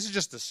consider. And this is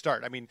just the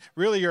start. I mean,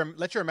 really,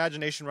 let your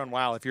imagination run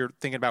wild if you're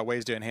thinking about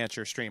ways to enhance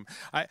your stream.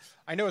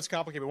 I know it's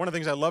complicated, but one of the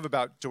things I love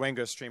about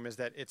Dwango's stream is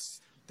that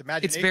it's the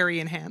imagination. It's very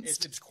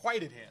enhanced. It's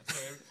quite enhanced.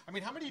 So, I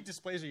mean, how many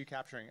displays are you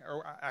capturing,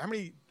 or how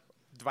many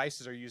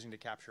devices are you using to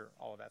capture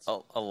all of that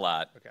stuff? A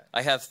lot. Okay.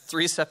 I have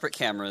 3 separate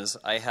cameras.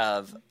 I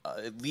have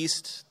at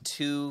least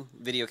 2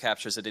 video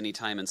captures at any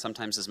time, and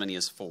sometimes as many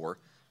as 4,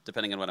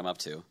 depending on what I'm up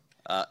to.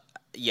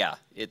 Yeah,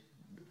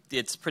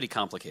 it's pretty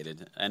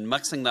complicated, and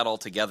muxing that all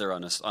together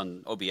on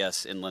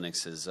OBS in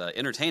Linux is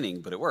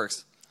entertaining, but it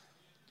works.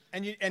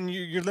 And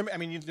you're limited. I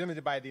mean, you're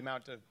limited by the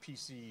amount of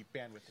PC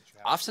bandwidth that you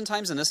have.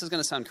 Oftentimes, and this is going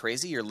to sound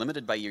crazy, you're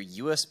limited by your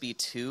USB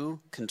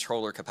 2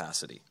 controller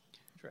capacity.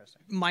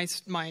 Interesting. My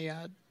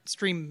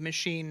stream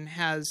machine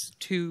has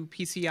 2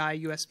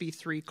 PCI USB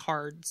 3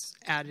 cards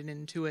added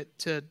into it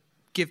to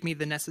give me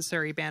the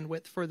necessary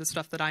bandwidth for the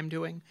stuff that I'm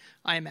doing.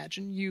 I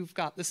imagine you've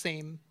got the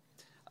same.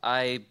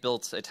 I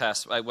built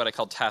what I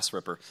call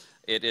TaskRipper.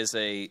 It is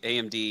a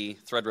AMD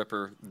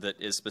Threadripper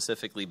that is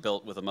specifically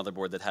built with a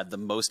motherboard that had the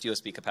most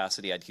USB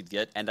capacity I could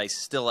get, and I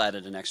still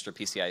added an extra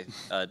PCI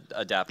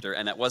adapter,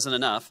 and that wasn't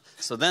enough.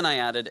 So then I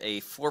added a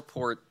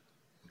 4-port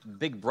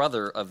big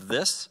brother of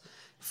this,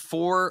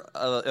 4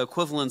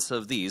 equivalents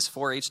of these,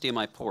 4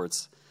 HDMI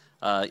ports.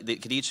 They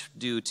could each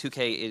do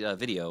 2K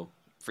video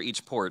for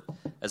each port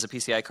as a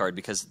PCI card,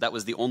 because that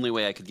was the only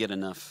way I could get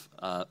enough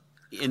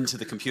into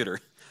the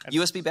computer.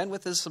 USB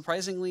bandwidth is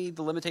surprisingly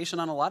the limitation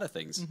on a lot of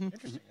things. Mm-hmm.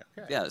 Interesting.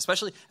 Okay. Yeah,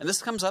 especially, and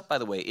this comes up, by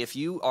the way, if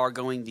you are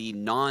going the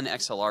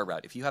non-XLR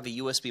route, if you have a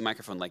USB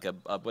microphone like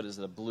what is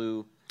it, a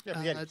blue?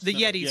 Yeah, The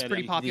Yeti's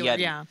pretty popular, Yeti.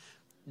 yeah.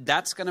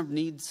 That's going to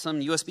need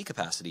some USB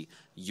capacity.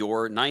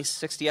 Your nice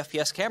 60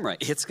 FPS camera,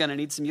 it's going to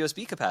need some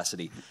USB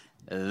capacity.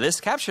 This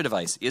capture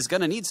device is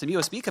going to need some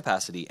USB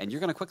capacity, and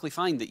you're going to quickly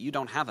find that you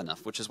don't have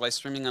enough, which is why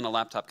streaming on a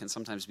laptop can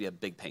sometimes be a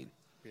big pain.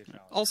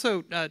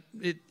 Also,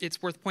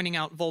 it's worth pointing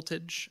out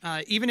voltage.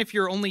 Even if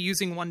you're only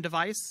using one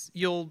device,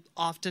 you'll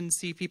often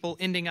see people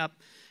ending up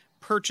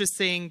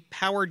purchasing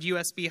powered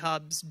USB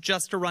hubs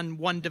just to run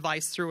one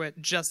device through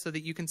it, just so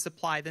that you can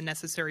supply the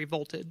necessary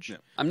voltage. Yeah.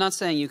 I'm not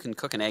saying you can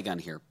cook an egg on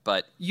here,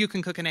 but You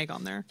can cook an egg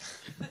on there.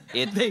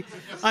 it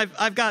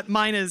I've got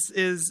mine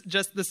is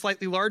just the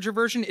slightly larger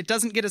version. It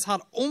doesn't get as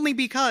hot only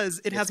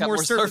because it has got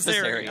more surface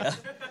area.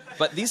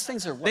 But these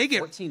things are, what, They get-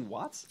 14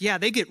 watts? Yeah,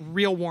 they get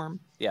real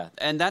warm. Yeah,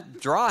 and that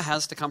draw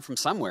has to come from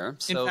somewhere.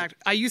 So In fact,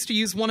 I used to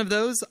use one of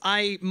those.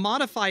 I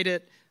modified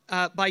it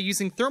by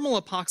using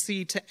thermal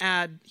epoxy to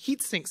add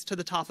heat sinks to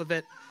the top of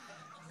it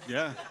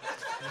Yeah.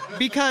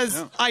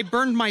 because I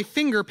burned my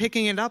finger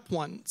picking it up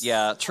once.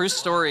 yeah, true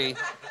story.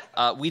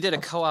 We did a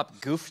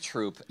co-op goof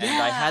troop, and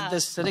I had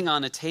this sitting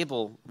on a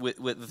table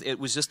with it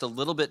was just a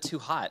little bit too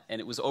hot, and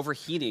it was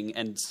overheating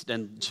and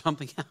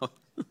jumping out.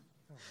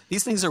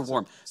 These things are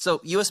warm. So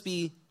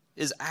USB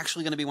is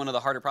actually going to be one of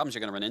the harder problems you're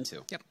going to run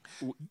into. Yep.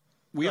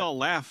 We all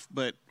laugh,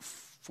 but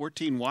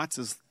 14 watts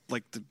is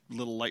like the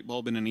little light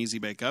bulb in an easy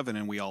bake oven,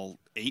 and we all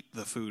ate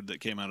the food that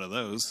came out of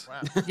those.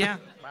 Wow. Yeah.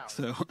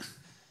 So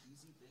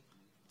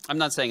I'm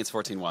not saying it's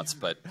 14 watts,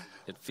 but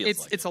it feels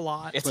like It's a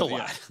lot. It's a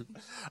lot.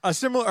 A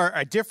similar, or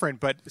a different,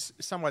 but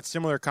somewhat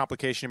similar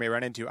complication you may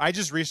run into. I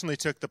just recently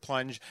took the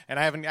plunge, and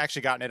I haven't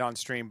actually gotten it on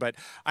stream, but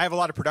I have a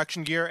lot of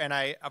production gear, and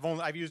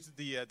I've used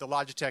the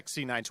Logitech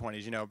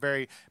C920s. You know,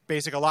 very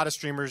basic. A lot of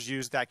streamers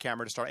use that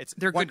camera to start.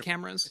 They're good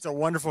cameras. It's a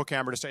wonderful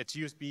camera to start. It's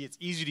USB. It's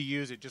easy to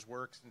use. It just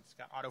works. It's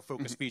got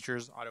autofocus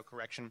features, auto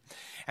correction.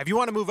 If you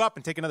want to move up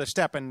and take another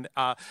step, and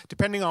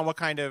depending on what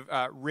kind of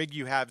rig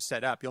you have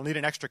set up, you'll need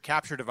an extra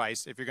capture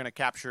device if you're going to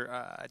capture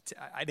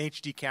an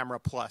HD camera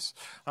plus.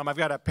 I've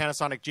got a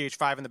Panasonic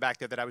GH5 in the back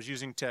there that I was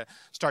using to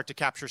start to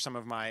capture some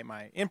of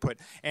my input,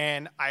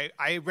 and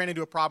I ran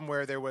into a problem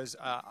where there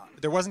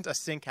wasn't a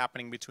sync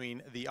happening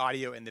between the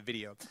audio and the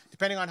video.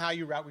 Depending on how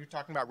you route, we were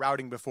talking about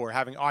routing before,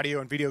 having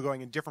audio and video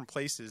going in different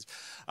places.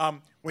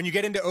 When you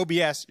get into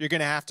OBS, you're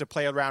going to have to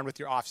play around with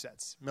your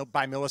offsets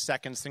by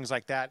milliseconds, things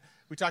like that.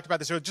 We talked about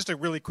this. So just a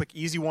really quick,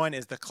 easy one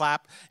is the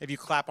clap. If you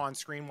clap on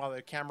screen while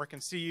the camera can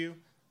see you,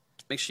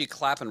 Make sure you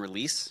clap and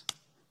release.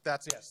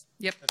 that's yes.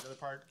 Yep. That's the other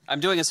part. I'm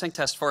doing a sync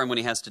test for him when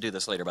he has to do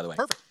this later, by the way.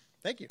 Perfect.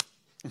 Thank you.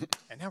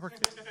 And now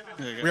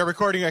we are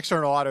recording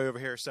external audio over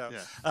here. So,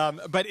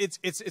 but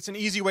it's an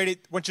easy way to.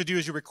 What you do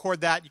is you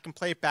record that. You can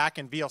play it back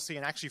in VLC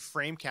and actually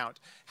frame count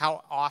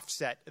how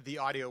offset the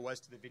audio was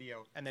to the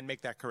video, and then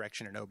make that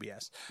correction in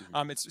OBS.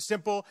 It's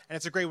simple, and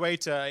it's a great way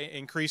to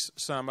increase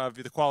some of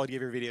the quality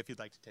of your video if you'd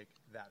like to take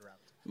that route.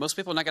 Most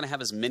people are not going to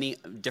have as many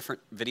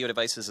different video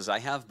devices as I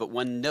have, but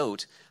one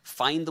note,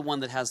 find the one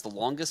that has the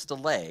longest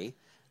delay,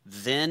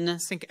 then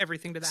Sync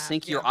everything to that.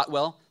 sync your,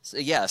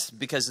 yes,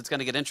 because it's going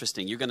to get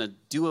interesting. You're going to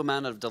do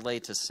amount of delay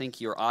to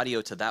sync your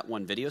audio to that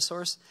one video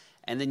source,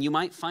 and then you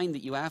might find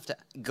that you have to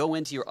go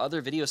into your other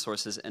video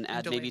sources and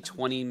add delay maybe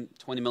them.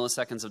 20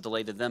 milliseconds of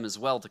delay to them as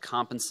well to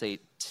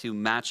compensate to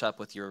match up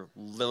with your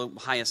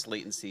highest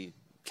latency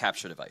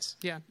capture device.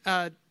 Yeah.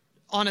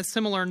 On a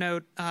similar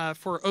note,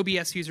 for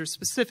OBS users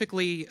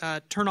specifically,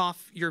 turn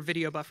off your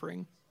video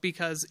buffering.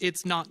 because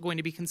it's not going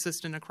to be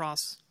consistent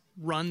across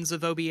runs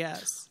of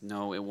OBS.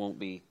 No, it won't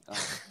be.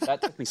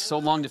 That took me so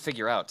long to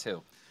figure out,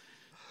 too.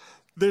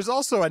 There's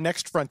also a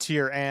next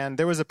frontier, and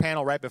there was a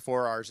panel right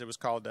before ours. It was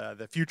called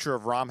The Future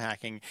of ROM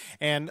Hacking.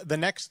 And the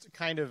next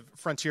kind of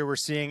frontier we're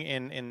seeing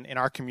in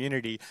our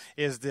community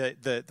is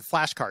the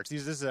flash cards.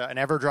 This is an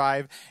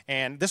EverDrive,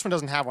 and this one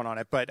doesn't have one on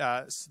it, but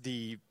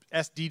the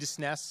SD to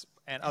SNES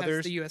and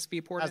others the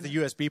USB port. has the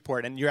USB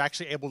port, and you're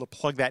actually able to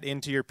plug that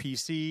into your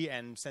PC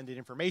and send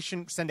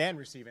and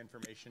receive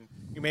information.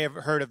 You may have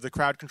heard of the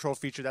crowd control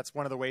feature. That's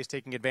one of the ways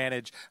taking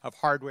advantage of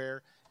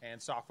hardware and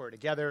software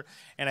together.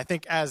 And I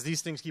think as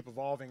these things keep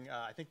evolving,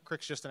 I think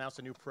Crix just announced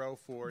a new Pro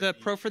for the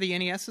Pro for the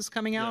NES is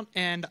coming out,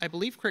 and I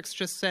believe Crix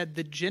just said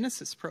the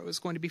Genesis Pro is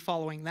going to be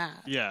following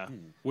that. Yeah.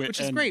 Which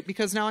is great,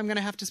 because now I'm going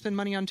to have to spend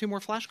money on 2 more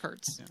flash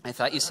cards. I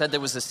thought you said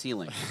there was a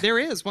ceiling. There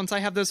is, once I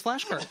have those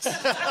flash cards.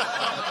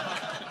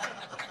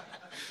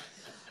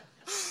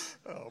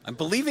 I'm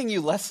believing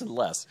you less and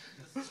less.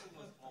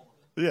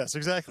 Yes,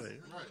 exactly.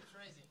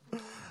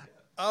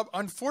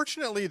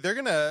 Unfortunately, we're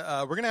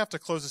gonna have to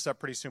close this up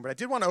pretty soon. But I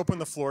did want to open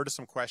the floor to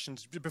some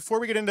questions. Before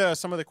we get into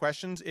some of the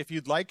questions, if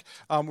you'd like,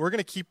 we're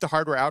gonna keep the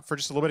hardware out for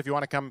just a little bit. If you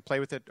want to come play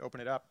with it,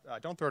 open it up.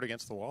 Don't throw it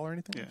against the wall or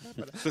anything. Yeah.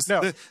 Like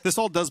that, but, This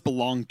all does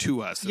belong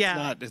to us.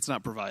 Yeah. It's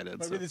not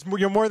provided. So.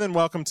 you're more than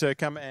welcome to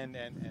come and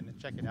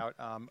check it out.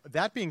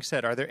 That being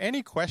said, are there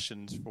any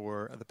questions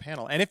for the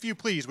panel? And if you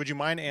please, would you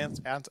mind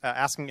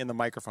asking in the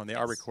microphone? They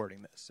are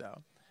recording this.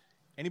 So,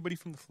 anybody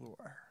from the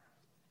floor?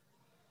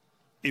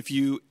 If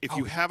you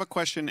have a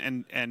question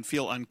and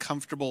feel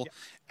uncomfortable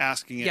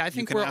asking it, Yeah, I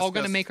think you can we're all ask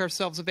going to us. make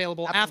ourselves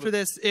available after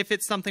this. If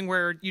it's something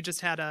where you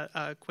just had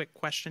a quick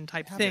question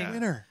type thing,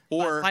 Winner.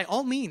 or by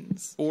all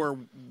means. or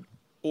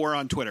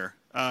on Twitter.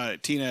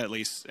 Tina, at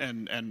least,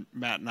 and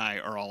Matt and I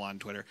are all on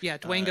Twitter. Yeah,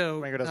 Dwango.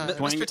 Dwango doesn't-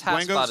 Mr.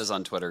 Dwango's- Taskbot is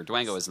on Twitter.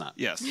 Dwango is not.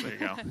 Yes, there you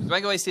go.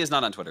 Dwango AC is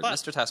not on Twitter.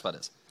 Mr. Taskbot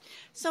is.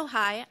 So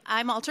hi,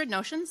 I'm Altered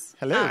Notions.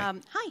 Hello.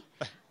 Hi.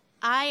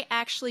 I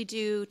actually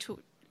do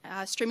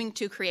streaming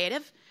to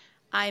creative.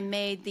 I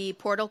made the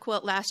Portal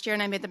quilt last year,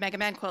 and I made the Mega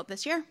Man quilt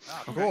this year.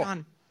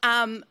 Cool.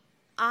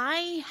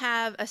 I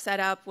have a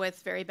setup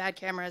with very bad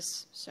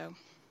cameras, so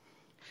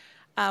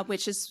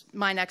which is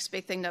my next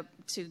big thing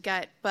to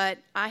get. But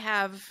I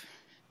have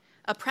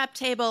a prep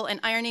table, an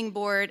ironing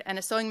board, and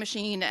a sewing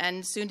machine,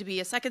 and soon to be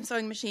a second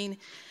sewing machine,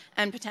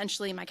 and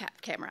potentially my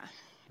camera.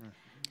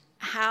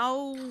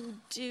 How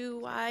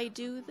do I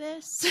do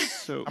this?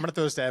 So I'm going to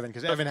throw this to Evan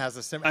because Evan has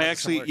the same. I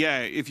actually, yeah.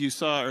 If you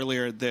saw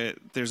earlier,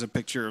 there's a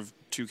picture of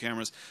 2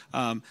 cameras.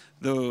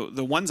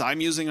 The ones I'm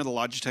using are the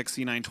Logitech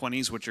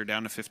C920s, which are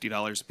down to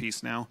 $50 a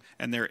piece now,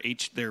 and they're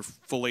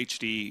full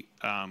HD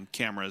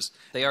cameras.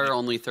 They are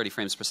only 30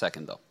 frames per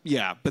second, though.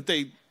 Yeah, but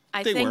they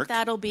think work.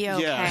 that'll be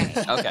okay.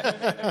 Yeah.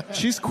 Okay.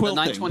 She's The quilting.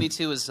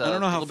 922 is I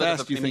don't know a how little bit of a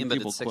fast you premium,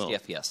 think but it's people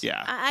 60 quilt. FPS.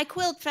 Yeah. I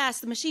quilt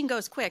fast. The machine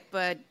goes quick,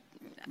 but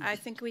I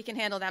think we can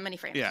handle that many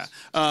frames. Yeah.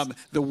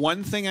 The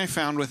one thing I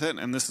found with it,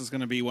 and this is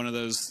going to be one of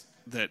those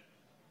that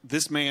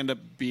this may end up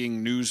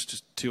being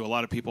news to a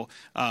lot of people.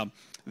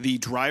 The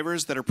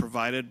drivers that are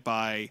provided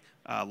by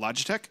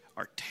Logitech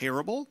are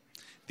terrible.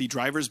 The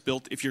drivers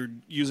built, if you're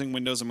using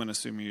Windows, I'm going to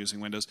assume you're using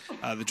Windows.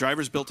 The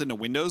drivers built into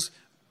Windows,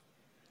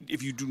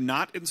 if you do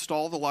not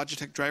install the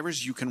Logitech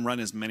drivers, you can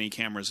run as many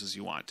cameras as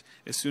you want.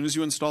 As soon as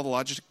you install the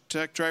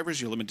Logitech drivers,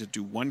 you're limited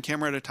to 1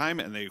 camera at a time,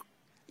 and they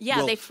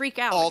will they freak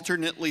out.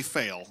 alternately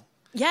fail.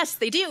 Yes,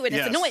 they do, and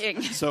Yes. it's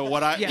annoying. So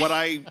what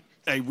I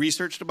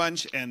researched a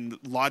bunch, and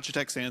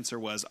Logitech's answer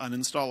was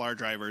uninstall our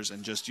drivers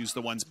and just use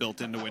the ones built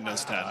into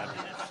Windows 10.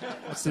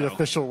 That's the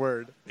official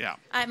word. Yeah.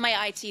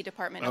 My IT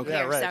department over Okay.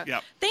 here. Yeah, right. So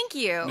Yep. thank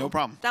you. No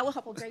problem. That will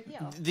help a great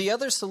deal. The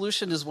other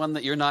solution is one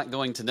that you're not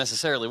going to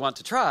necessarily want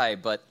to try,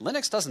 but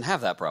Linux doesn't have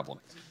that problem.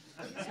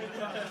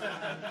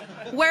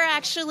 We're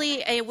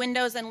actually a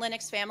Windows and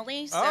Linux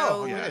family, so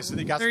Oh, yeah. So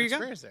they got There some you go.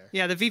 experience there.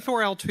 Yeah, the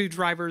V4L2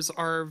 drivers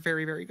are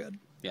very, very good.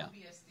 Yeah.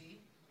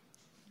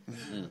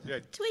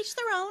 to each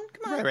their own.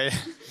 Come on. Right.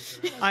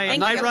 I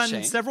not gonna run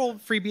shame. several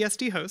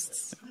FreeBSD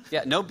hosts.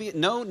 Yeah, no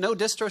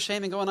distro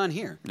shaming going on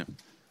here. No.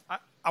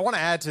 I want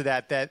to add to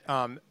that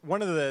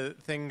one of the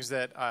things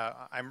that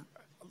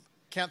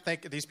can't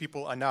thank these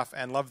people enough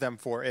and love them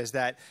for is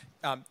that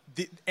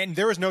and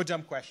there is no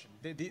dumb question.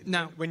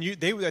 No. When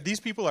these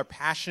people are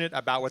passionate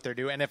about what they're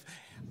doing, and if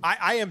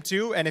I am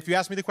too, and if you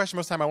ask me the question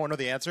most of the time, I won't know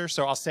the answer,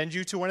 so I'll send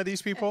you to one of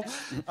these people,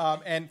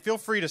 and feel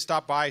free to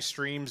stop by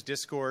streams,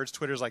 Discords,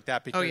 Twitters like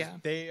that because we're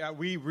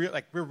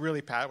really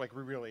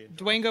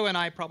enjoy. Dwango and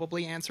I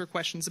probably answer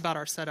questions about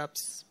our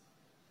setups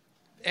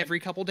every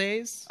couple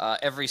days.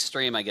 Every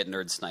stream I get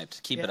nerd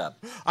sniped. Keep it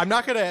up. I'm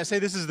not going to say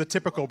this is the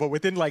typical, but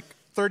within like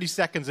 30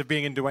 seconds of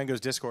being in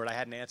Dwango's Discord, I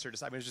had an answer.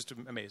 It was just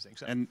amazing.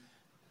 So. And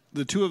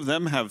the 2 of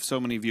them have so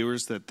many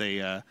viewers that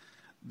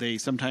they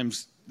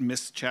sometimes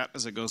miss chat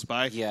as it goes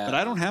by. Yeah. But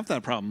I don't have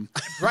that problem.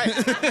 Right.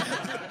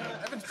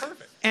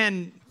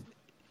 And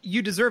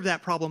you deserve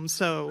that problem,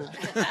 so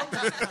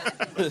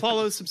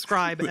follow,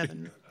 subscribe,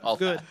 Evan. All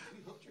Good.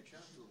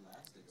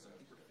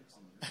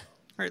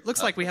 All right,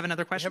 looks like we have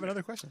another I question. have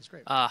another question. That's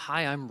great.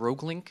 Hi, I'm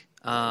Roguelink.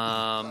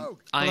 Hello.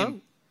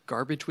 I'm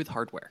garbage with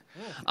hardware.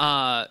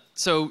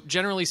 So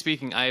generally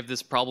speaking, I have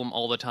this problem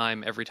all the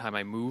time, every time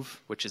I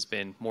move, which has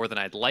been more than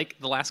I'd like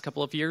the last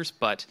couple of years.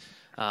 But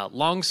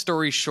long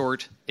story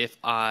short, if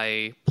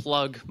I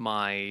plug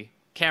my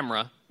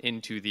camera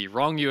into the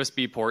wrong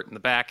USB port in the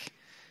back,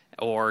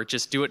 or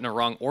just do it in a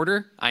wrong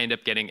order, I end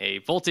up getting a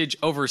voltage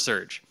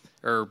oversurge,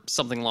 or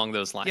something along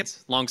those lines. Yep.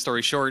 Long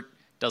story short,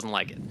 doesn't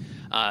like it.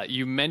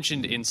 You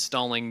mentioned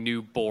installing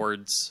new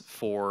boards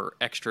for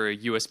extra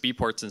USB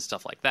ports and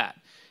stuff like that.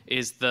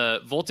 Is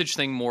the voltage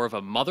thing more of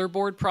a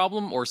motherboard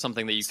problem or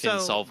something that you can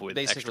So, solve with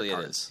Basically, extra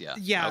it cards? is. Yeah.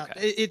 Yeah,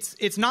 Okay.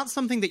 it's not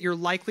something that you're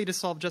likely to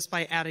solve just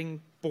by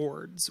adding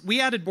boards. We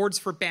added boards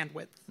for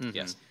bandwidth.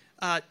 Yes.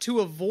 To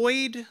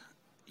avoid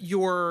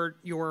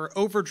your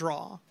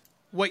overdraw,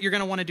 what you're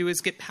going to want to do is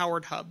get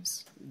powered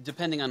hubs.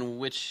 Depending on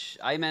which,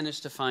 I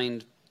managed to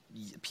find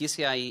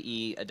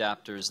PCIe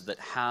adapters that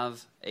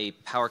have a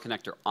power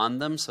connector on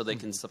them, so they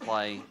can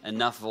supply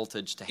enough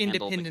voltage to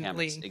handle the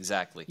Independently. cameras.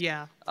 Exactly.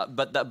 Yeah.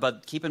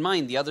 But keep in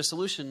mind, the other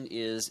solution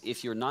is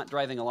if you're not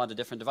driving a lot of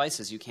different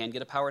devices, you can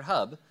get a powered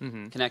hub,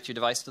 connect your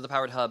device to the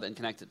powered hub, and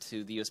connect it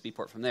to the USB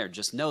port from there.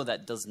 Just know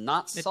that does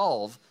not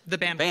solve the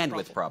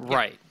bandwidth problem.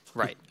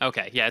 Right.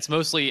 Okay. Yeah, it's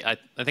mostly, I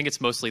think it's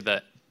mostly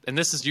and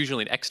this is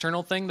usually an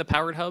external thing, the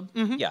powered hub.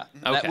 Yeah,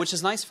 Okay. which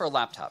is nice for a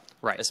laptop,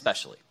 Right.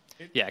 especially.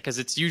 Yeah, because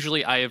it's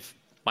usually I have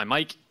my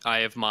mic, I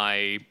have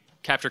my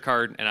capture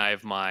card, and I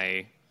have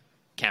my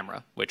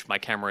camera, which my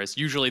camera is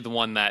usually the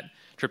one that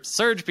trips the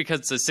surge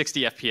because it's a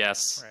 60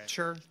 FPS,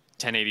 Sure.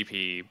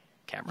 1080p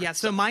camera. Yeah,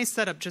 so my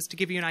setup, just to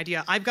give you an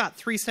idea, I've got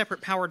 3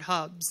 separate powered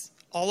hubs.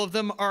 All of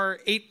them are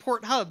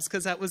 8-port hubs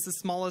because that was the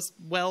smallest,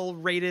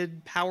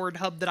 well-rated powered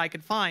hub that I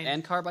could find.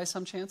 And car by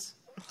some chance?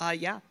 Yeah.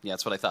 Yeah,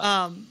 that's what I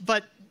thought.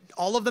 But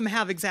all of them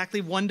have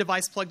exactly one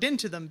device plugged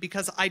into them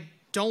because I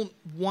don't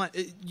want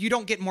you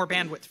don't get more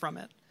bandwidth from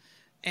it,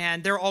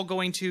 and they're all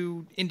going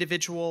to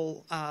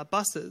individual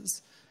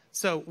buses.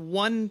 So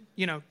one,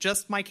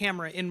 just my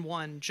camera in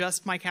one,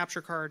 just my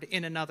capture card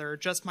in another,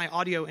 just my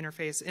audio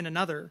interface in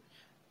another,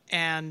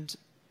 and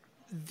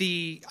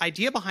the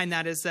idea behind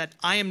that is that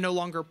I am no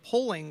longer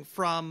pulling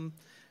from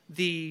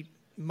the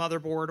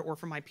motherboard or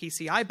from my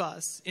PCI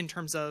bus in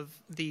terms of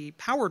the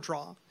power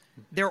draw.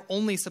 They're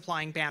only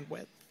supplying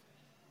bandwidth.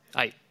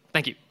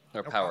 Thank you.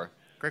 Or power.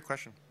 Great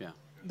question. Yeah.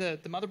 The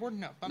motherboard?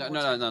 No.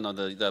 No.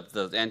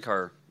 The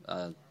Ancar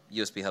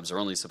USB hubs are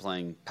only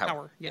supplying power.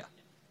 Power, yeah.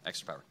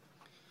 Extra power.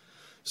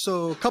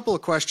 So a couple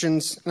of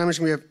questions, and I'm just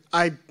going to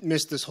I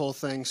missed this whole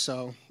thing,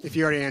 so if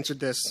you already answered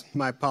this,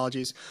 my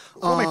apologies.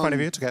 We'll make fun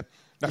of you. It's okay.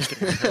 No, I'm just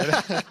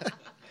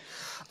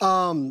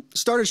kidding.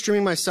 Started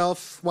streaming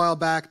myself a while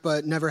back,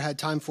 but never had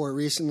time for it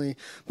recently.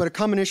 But a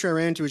common issue I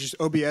ran into is just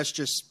OBS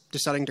just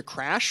deciding to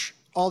crash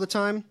all the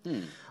time.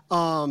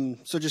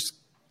 So just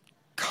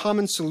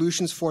common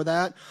solutions for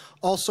that.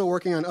 Also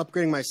working on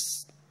upgrading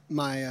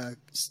my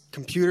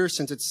computer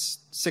since it's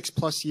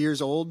 6+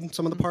 years old,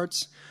 some of the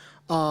parts.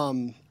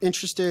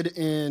 Interested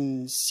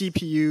in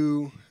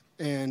CPU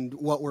and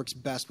what works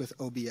best with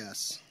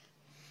OBS.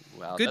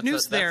 Wow, Good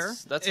news there.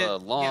 That's a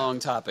long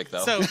topic,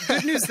 though. So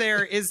good news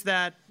there is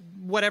that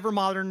whatever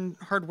modern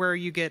hardware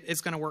you get is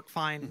going to work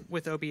fine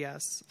with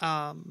OBS.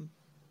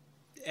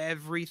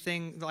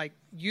 Everything, like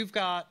you've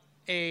got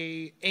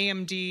a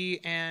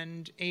AMD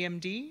and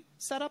AMD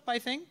setup, I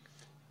think.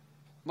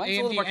 Mine's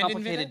a little more AMD and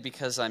complicated NVIDIA?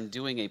 because I'm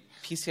doing a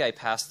PCI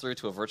pass-through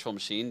to a virtual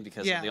machine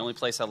because Yeah. the only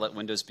place I let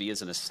Windows be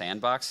is in a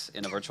sandbox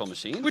in a virtual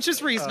machine. Which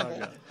is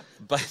reasonable.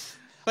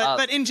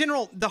 But in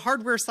general, the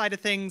hardware side of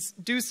things,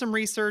 do some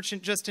research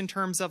just in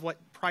terms of what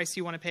price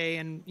you want to pay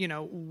and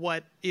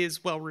what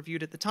is well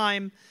reviewed at the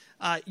time.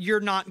 You're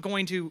not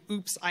going to,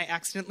 oops, I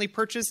accidentally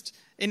purchased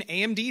an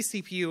AMD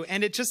CPU,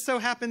 and it just so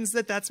happens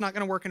that that's not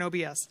going to work in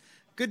OBS.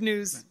 Good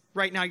news,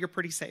 right now you're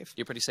pretty safe.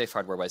 You're pretty safe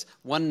hardware-wise.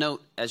 One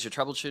note, as you're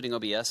troubleshooting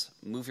OBS,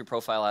 move your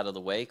profile out of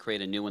the way,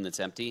 create a new one that's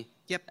empty,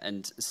 Yep.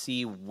 and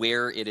see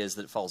where it is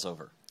that falls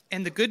over.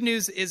 And the good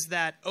news is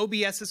that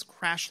OBS's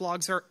crash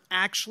logs are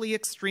actually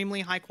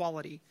extremely high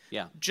quality.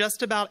 Yeah.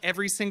 Just about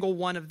every single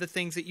one of the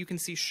things that you can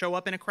see show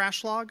up in a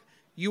crash log,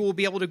 you will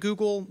be able to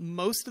Google.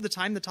 Most of the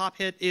time, the top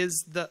hit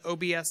is the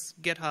OBS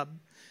GitHub,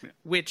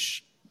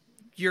 which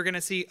you're going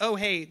to see, oh,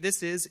 hey,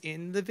 this is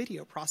in the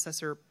video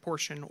processor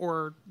portion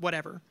or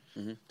whatever.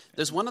 Mm-hmm.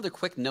 There's one other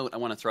quick note I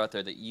want to throw out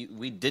there that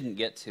we didn't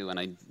get to, and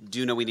I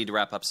do know we need to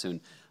wrap up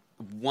soon.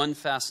 One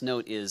fast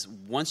note is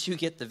once you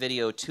get the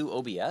video to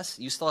OBS,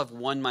 you still have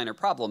one minor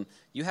problem.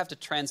 You have to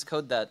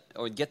transcode that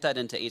or get that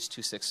into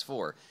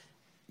H.264.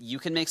 You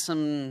can make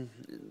some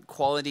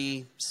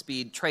quality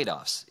speed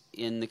trade-offs.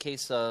 In the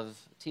case of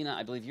Tina,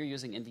 I believe you're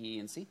using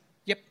NVENC.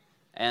 Yep.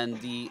 And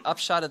the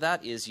upshot of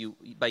that is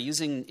by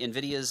using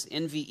NVIDIA's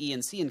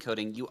NVENC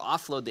encoding, you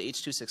offload the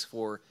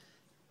H.264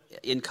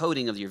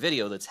 encoding of your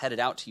video that's headed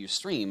out to your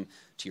stream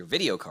to your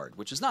video card,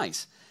 which is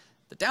nice.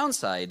 The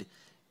downside,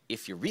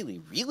 if you're really,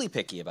 really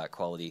picky about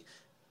quality,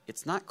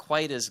 it's not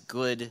quite as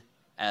good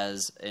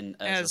as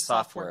a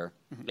software.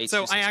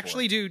 So I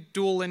actually do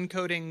dual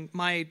encoding.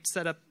 My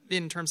setup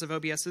in terms of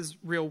OBS is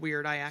real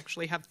weird. I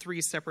actually have 3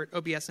 separate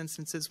OBS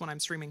instances when I'm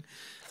streaming.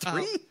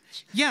 3?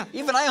 Yeah.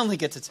 Even I only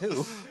get to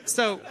 2.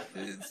 So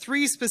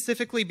 3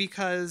 specifically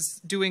because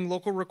doing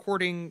local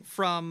recording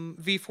from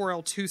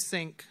V4L2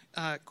 sync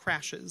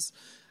crashes.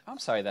 I'm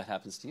sorry that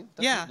happens to you.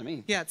 Doesn't Yeah. happen to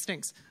me. Yeah, it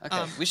stinks.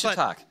 Okay, we should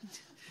talk.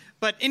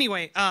 But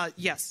anyway,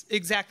 yes,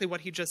 exactly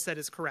what he just said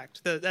is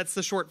correct. That's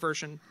the short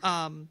version.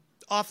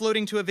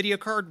 Offloading to a video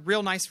card,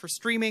 real nice for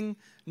streaming,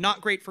 not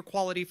great for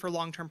quality for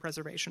long-term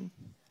preservation.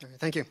 All right,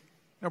 thank you.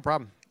 No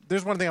problem.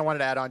 There's one thing I wanted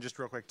to add on just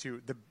real quick,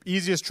 too. The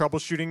easiest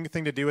troubleshooting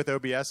thing to do with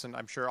OBS, and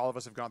I'm sure all of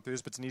us have gone through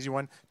this, but it's an easy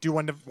one. Do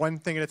one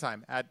thing at a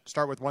time.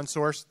 Start with one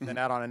source, then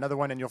add on another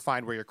one, and you'll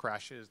find where your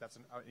crash is. That's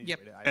an easy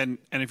way to add it.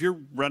 And if you're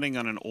running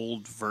on an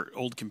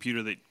old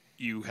computer that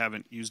you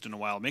haven't used in a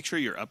while, make sure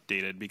you're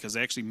updated because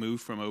they actually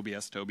moved from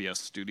OBS to OBS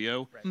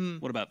Studio,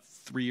 what, about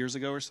 3 years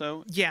ago or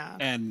so? Yeah.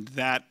 And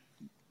that,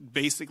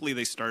 basically,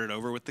 they started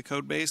over with the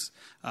code base,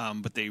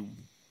 but they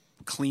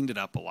cleaned it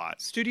up a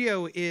lot.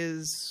 Studio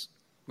is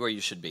Where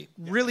you should be.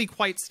 really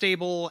quite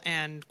stable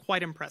and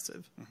quite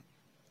impressive.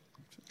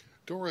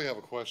 Don't really have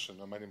a question.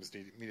 My name is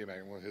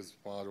MediaMag, one of his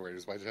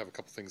moderators, but I did have a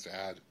couple things to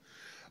add.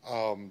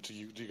 Do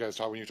you guys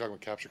talk when you're talking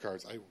about capture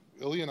cards?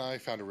 Ilya and I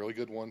found a really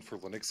good one for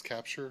Linux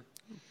capture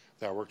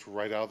that worked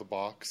right out of the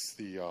box.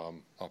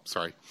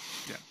 Sorry.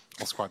 Yeah.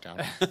 I'll squat down.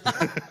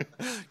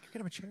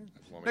 Get him a chair.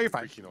 No, you're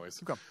fine. Creaky noise.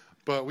 Keep going.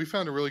 But we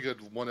found a really good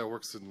one that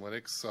works in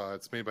Linux.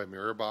 It's made by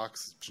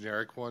Mirrorbox,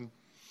 generic one.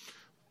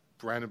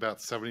 Ran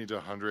about 70 to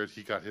 100.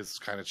 He got his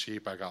kind of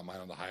cheap. I got mine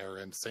on the higher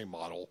end, same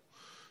model.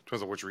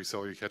 Depends on which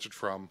reseller you catch it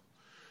from.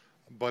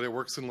 But it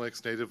works in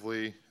Linux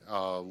natively.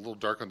 A little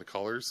dark on the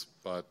colors,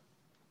 but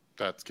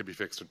that can be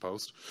fixed in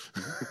post.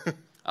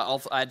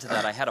 I'll add to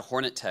that. I had a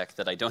Hornet Tech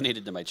that I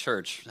donated to my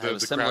church. It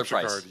was a the similar capture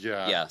price. card,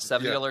 yeah. Yeah,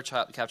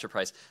 $70 capture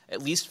price.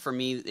 At least for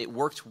me, it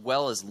worked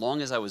well as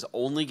long as I was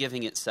only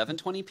giving it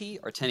 720p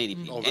or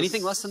 1080p. Oh,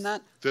 Anything less than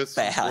that, This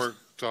bad.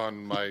 worked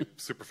on my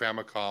Super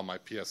Famicom, my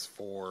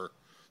PS4,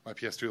 my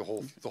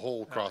PS2, the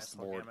whole across the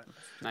board.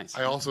 Nice.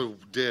 I also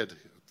did,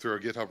 through a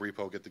GitHub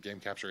repo, get the Game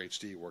Capture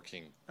HD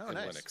working in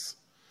nice. Linux.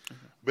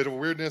 Bit of a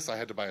weirdness, I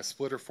had to buy a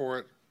splitter for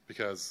it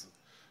because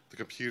the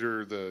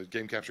computer, the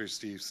Game Capture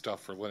HD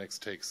stuff for Linux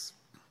takes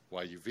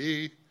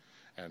YUV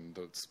and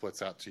it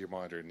splits out to your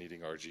monitor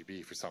needing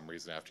RGB for some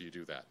reason after you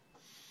do that.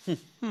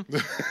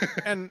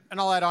 and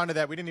I'll add on to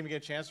that. We didn't even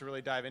get a chance to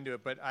really dive into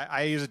it, but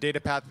I use a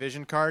DataPath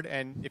Vision card,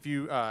 and if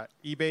you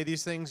eBay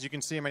these things, you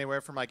can see them anywhere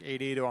from like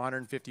 $80 to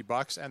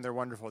 $150, and they're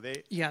wonderful.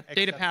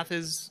 DataPath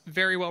is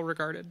very well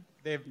regarded.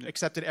 They've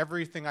accepted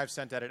everything I've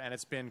sent at it, and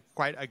it's been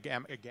quite a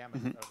gamut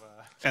of.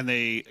 And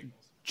they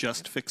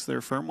just fixed their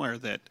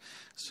firmware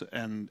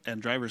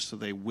and drivers, so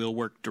they will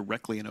work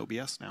directly in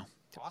OBS now.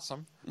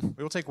 Awesome.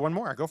 We will take one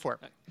more. Go for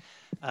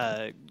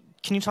it.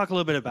 Can you talk a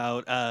little bit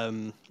about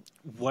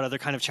what other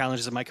kind of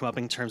challenges that might come up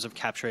in terms of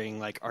capturing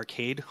like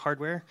arcade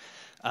hardware?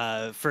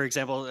 For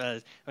example,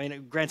 I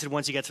mean, granted,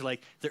 once you get to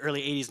like the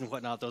early 80s and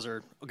whatnot, those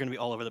are going to be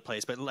all over the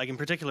place. But like in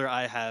particular,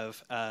 I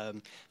have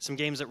some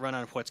games that run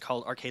on what's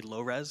called arcade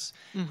low res,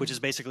 which is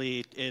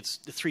basically it's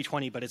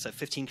 320, but it's a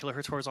 15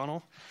 kilohertz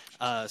horizontal.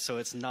 So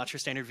it's not your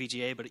standard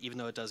VGA, but even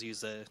though it does use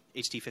the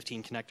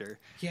HD15 connector.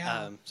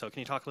 Yeah. So can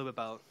you talk a little bit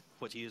about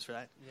what you use for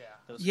that?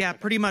 Yeah,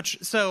 pretty much.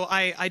 So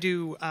I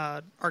do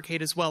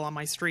arcade as well on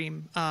my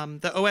stream.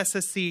 The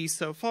OSSC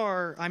so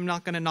far, I'm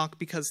not going to knock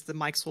because the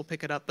mics will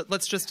pick it up, but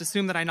let's just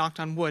assume that I knocked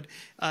on wood.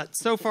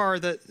 So far,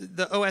 the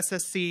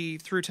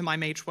OSSC through to my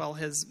Magewell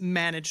has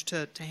managed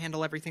to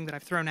handle everything that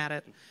I've thrown at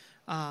it.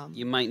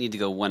 You might need to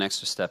go one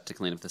extra step to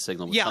clean up the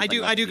signal. With I something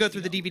like do the go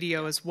through the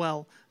DVDO as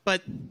well.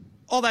 But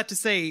all that to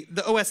say,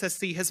 the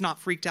OSSC has not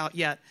freaked out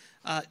yet.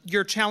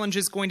 Your challenge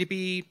is going to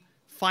be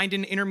find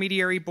an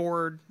intermediary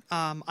board.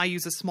 I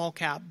use a small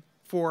cab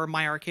for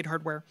my arcade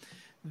hardware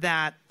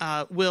that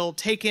will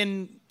take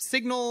in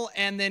signal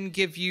and then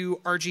give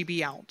you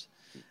RGB out.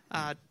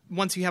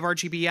 Once you have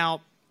RGB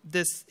out,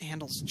 this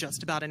handles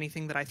just about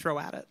anything that I throw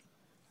at it.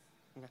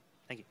 Okay.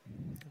 Thank you.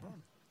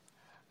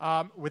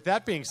 With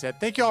that being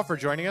said, thank you all for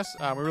joining us.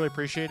 We really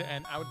appreciate it,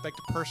 and I would like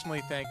to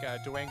personally thank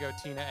Duango,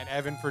 Tina, and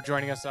Evan for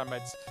joining us.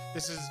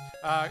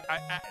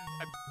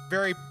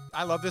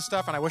 I love this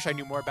stuff, and I wish I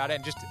knew more about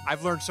it. And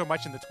I've learned so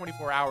much in the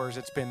 24 hours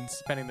it's been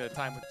spending the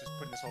time with just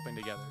putting this whole thing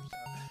together.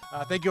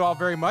 So, thank you all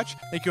very much.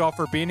 Thank you all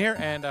for being here,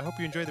 and I hope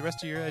you enjoy the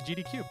rest of your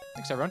GDQ.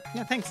 Thanks, everyone.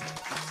 Yeah, thanks.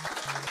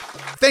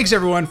 Thanks,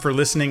 everyone, for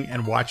listening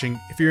and watching.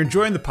 If you're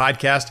enjoying the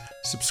podcast,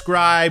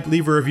 subscribe,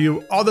 leave a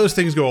review. All those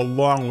things go a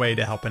long way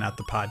to helping out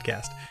the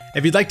podcast.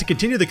 If you'd like to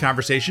continue the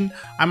conversation,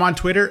 I'm on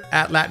Twitter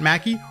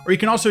 @LatMackey, or you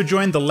can also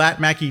join the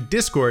LatMackey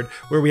Discord,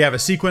 where we have a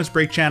sequence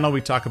break channel.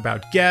 We talk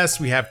about guests,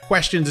 we have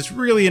questions. It's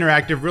really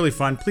interactive, really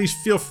fun. Please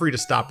feel free to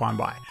stop on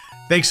by.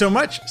 Thanks so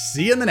much.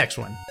 See you in the next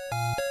one.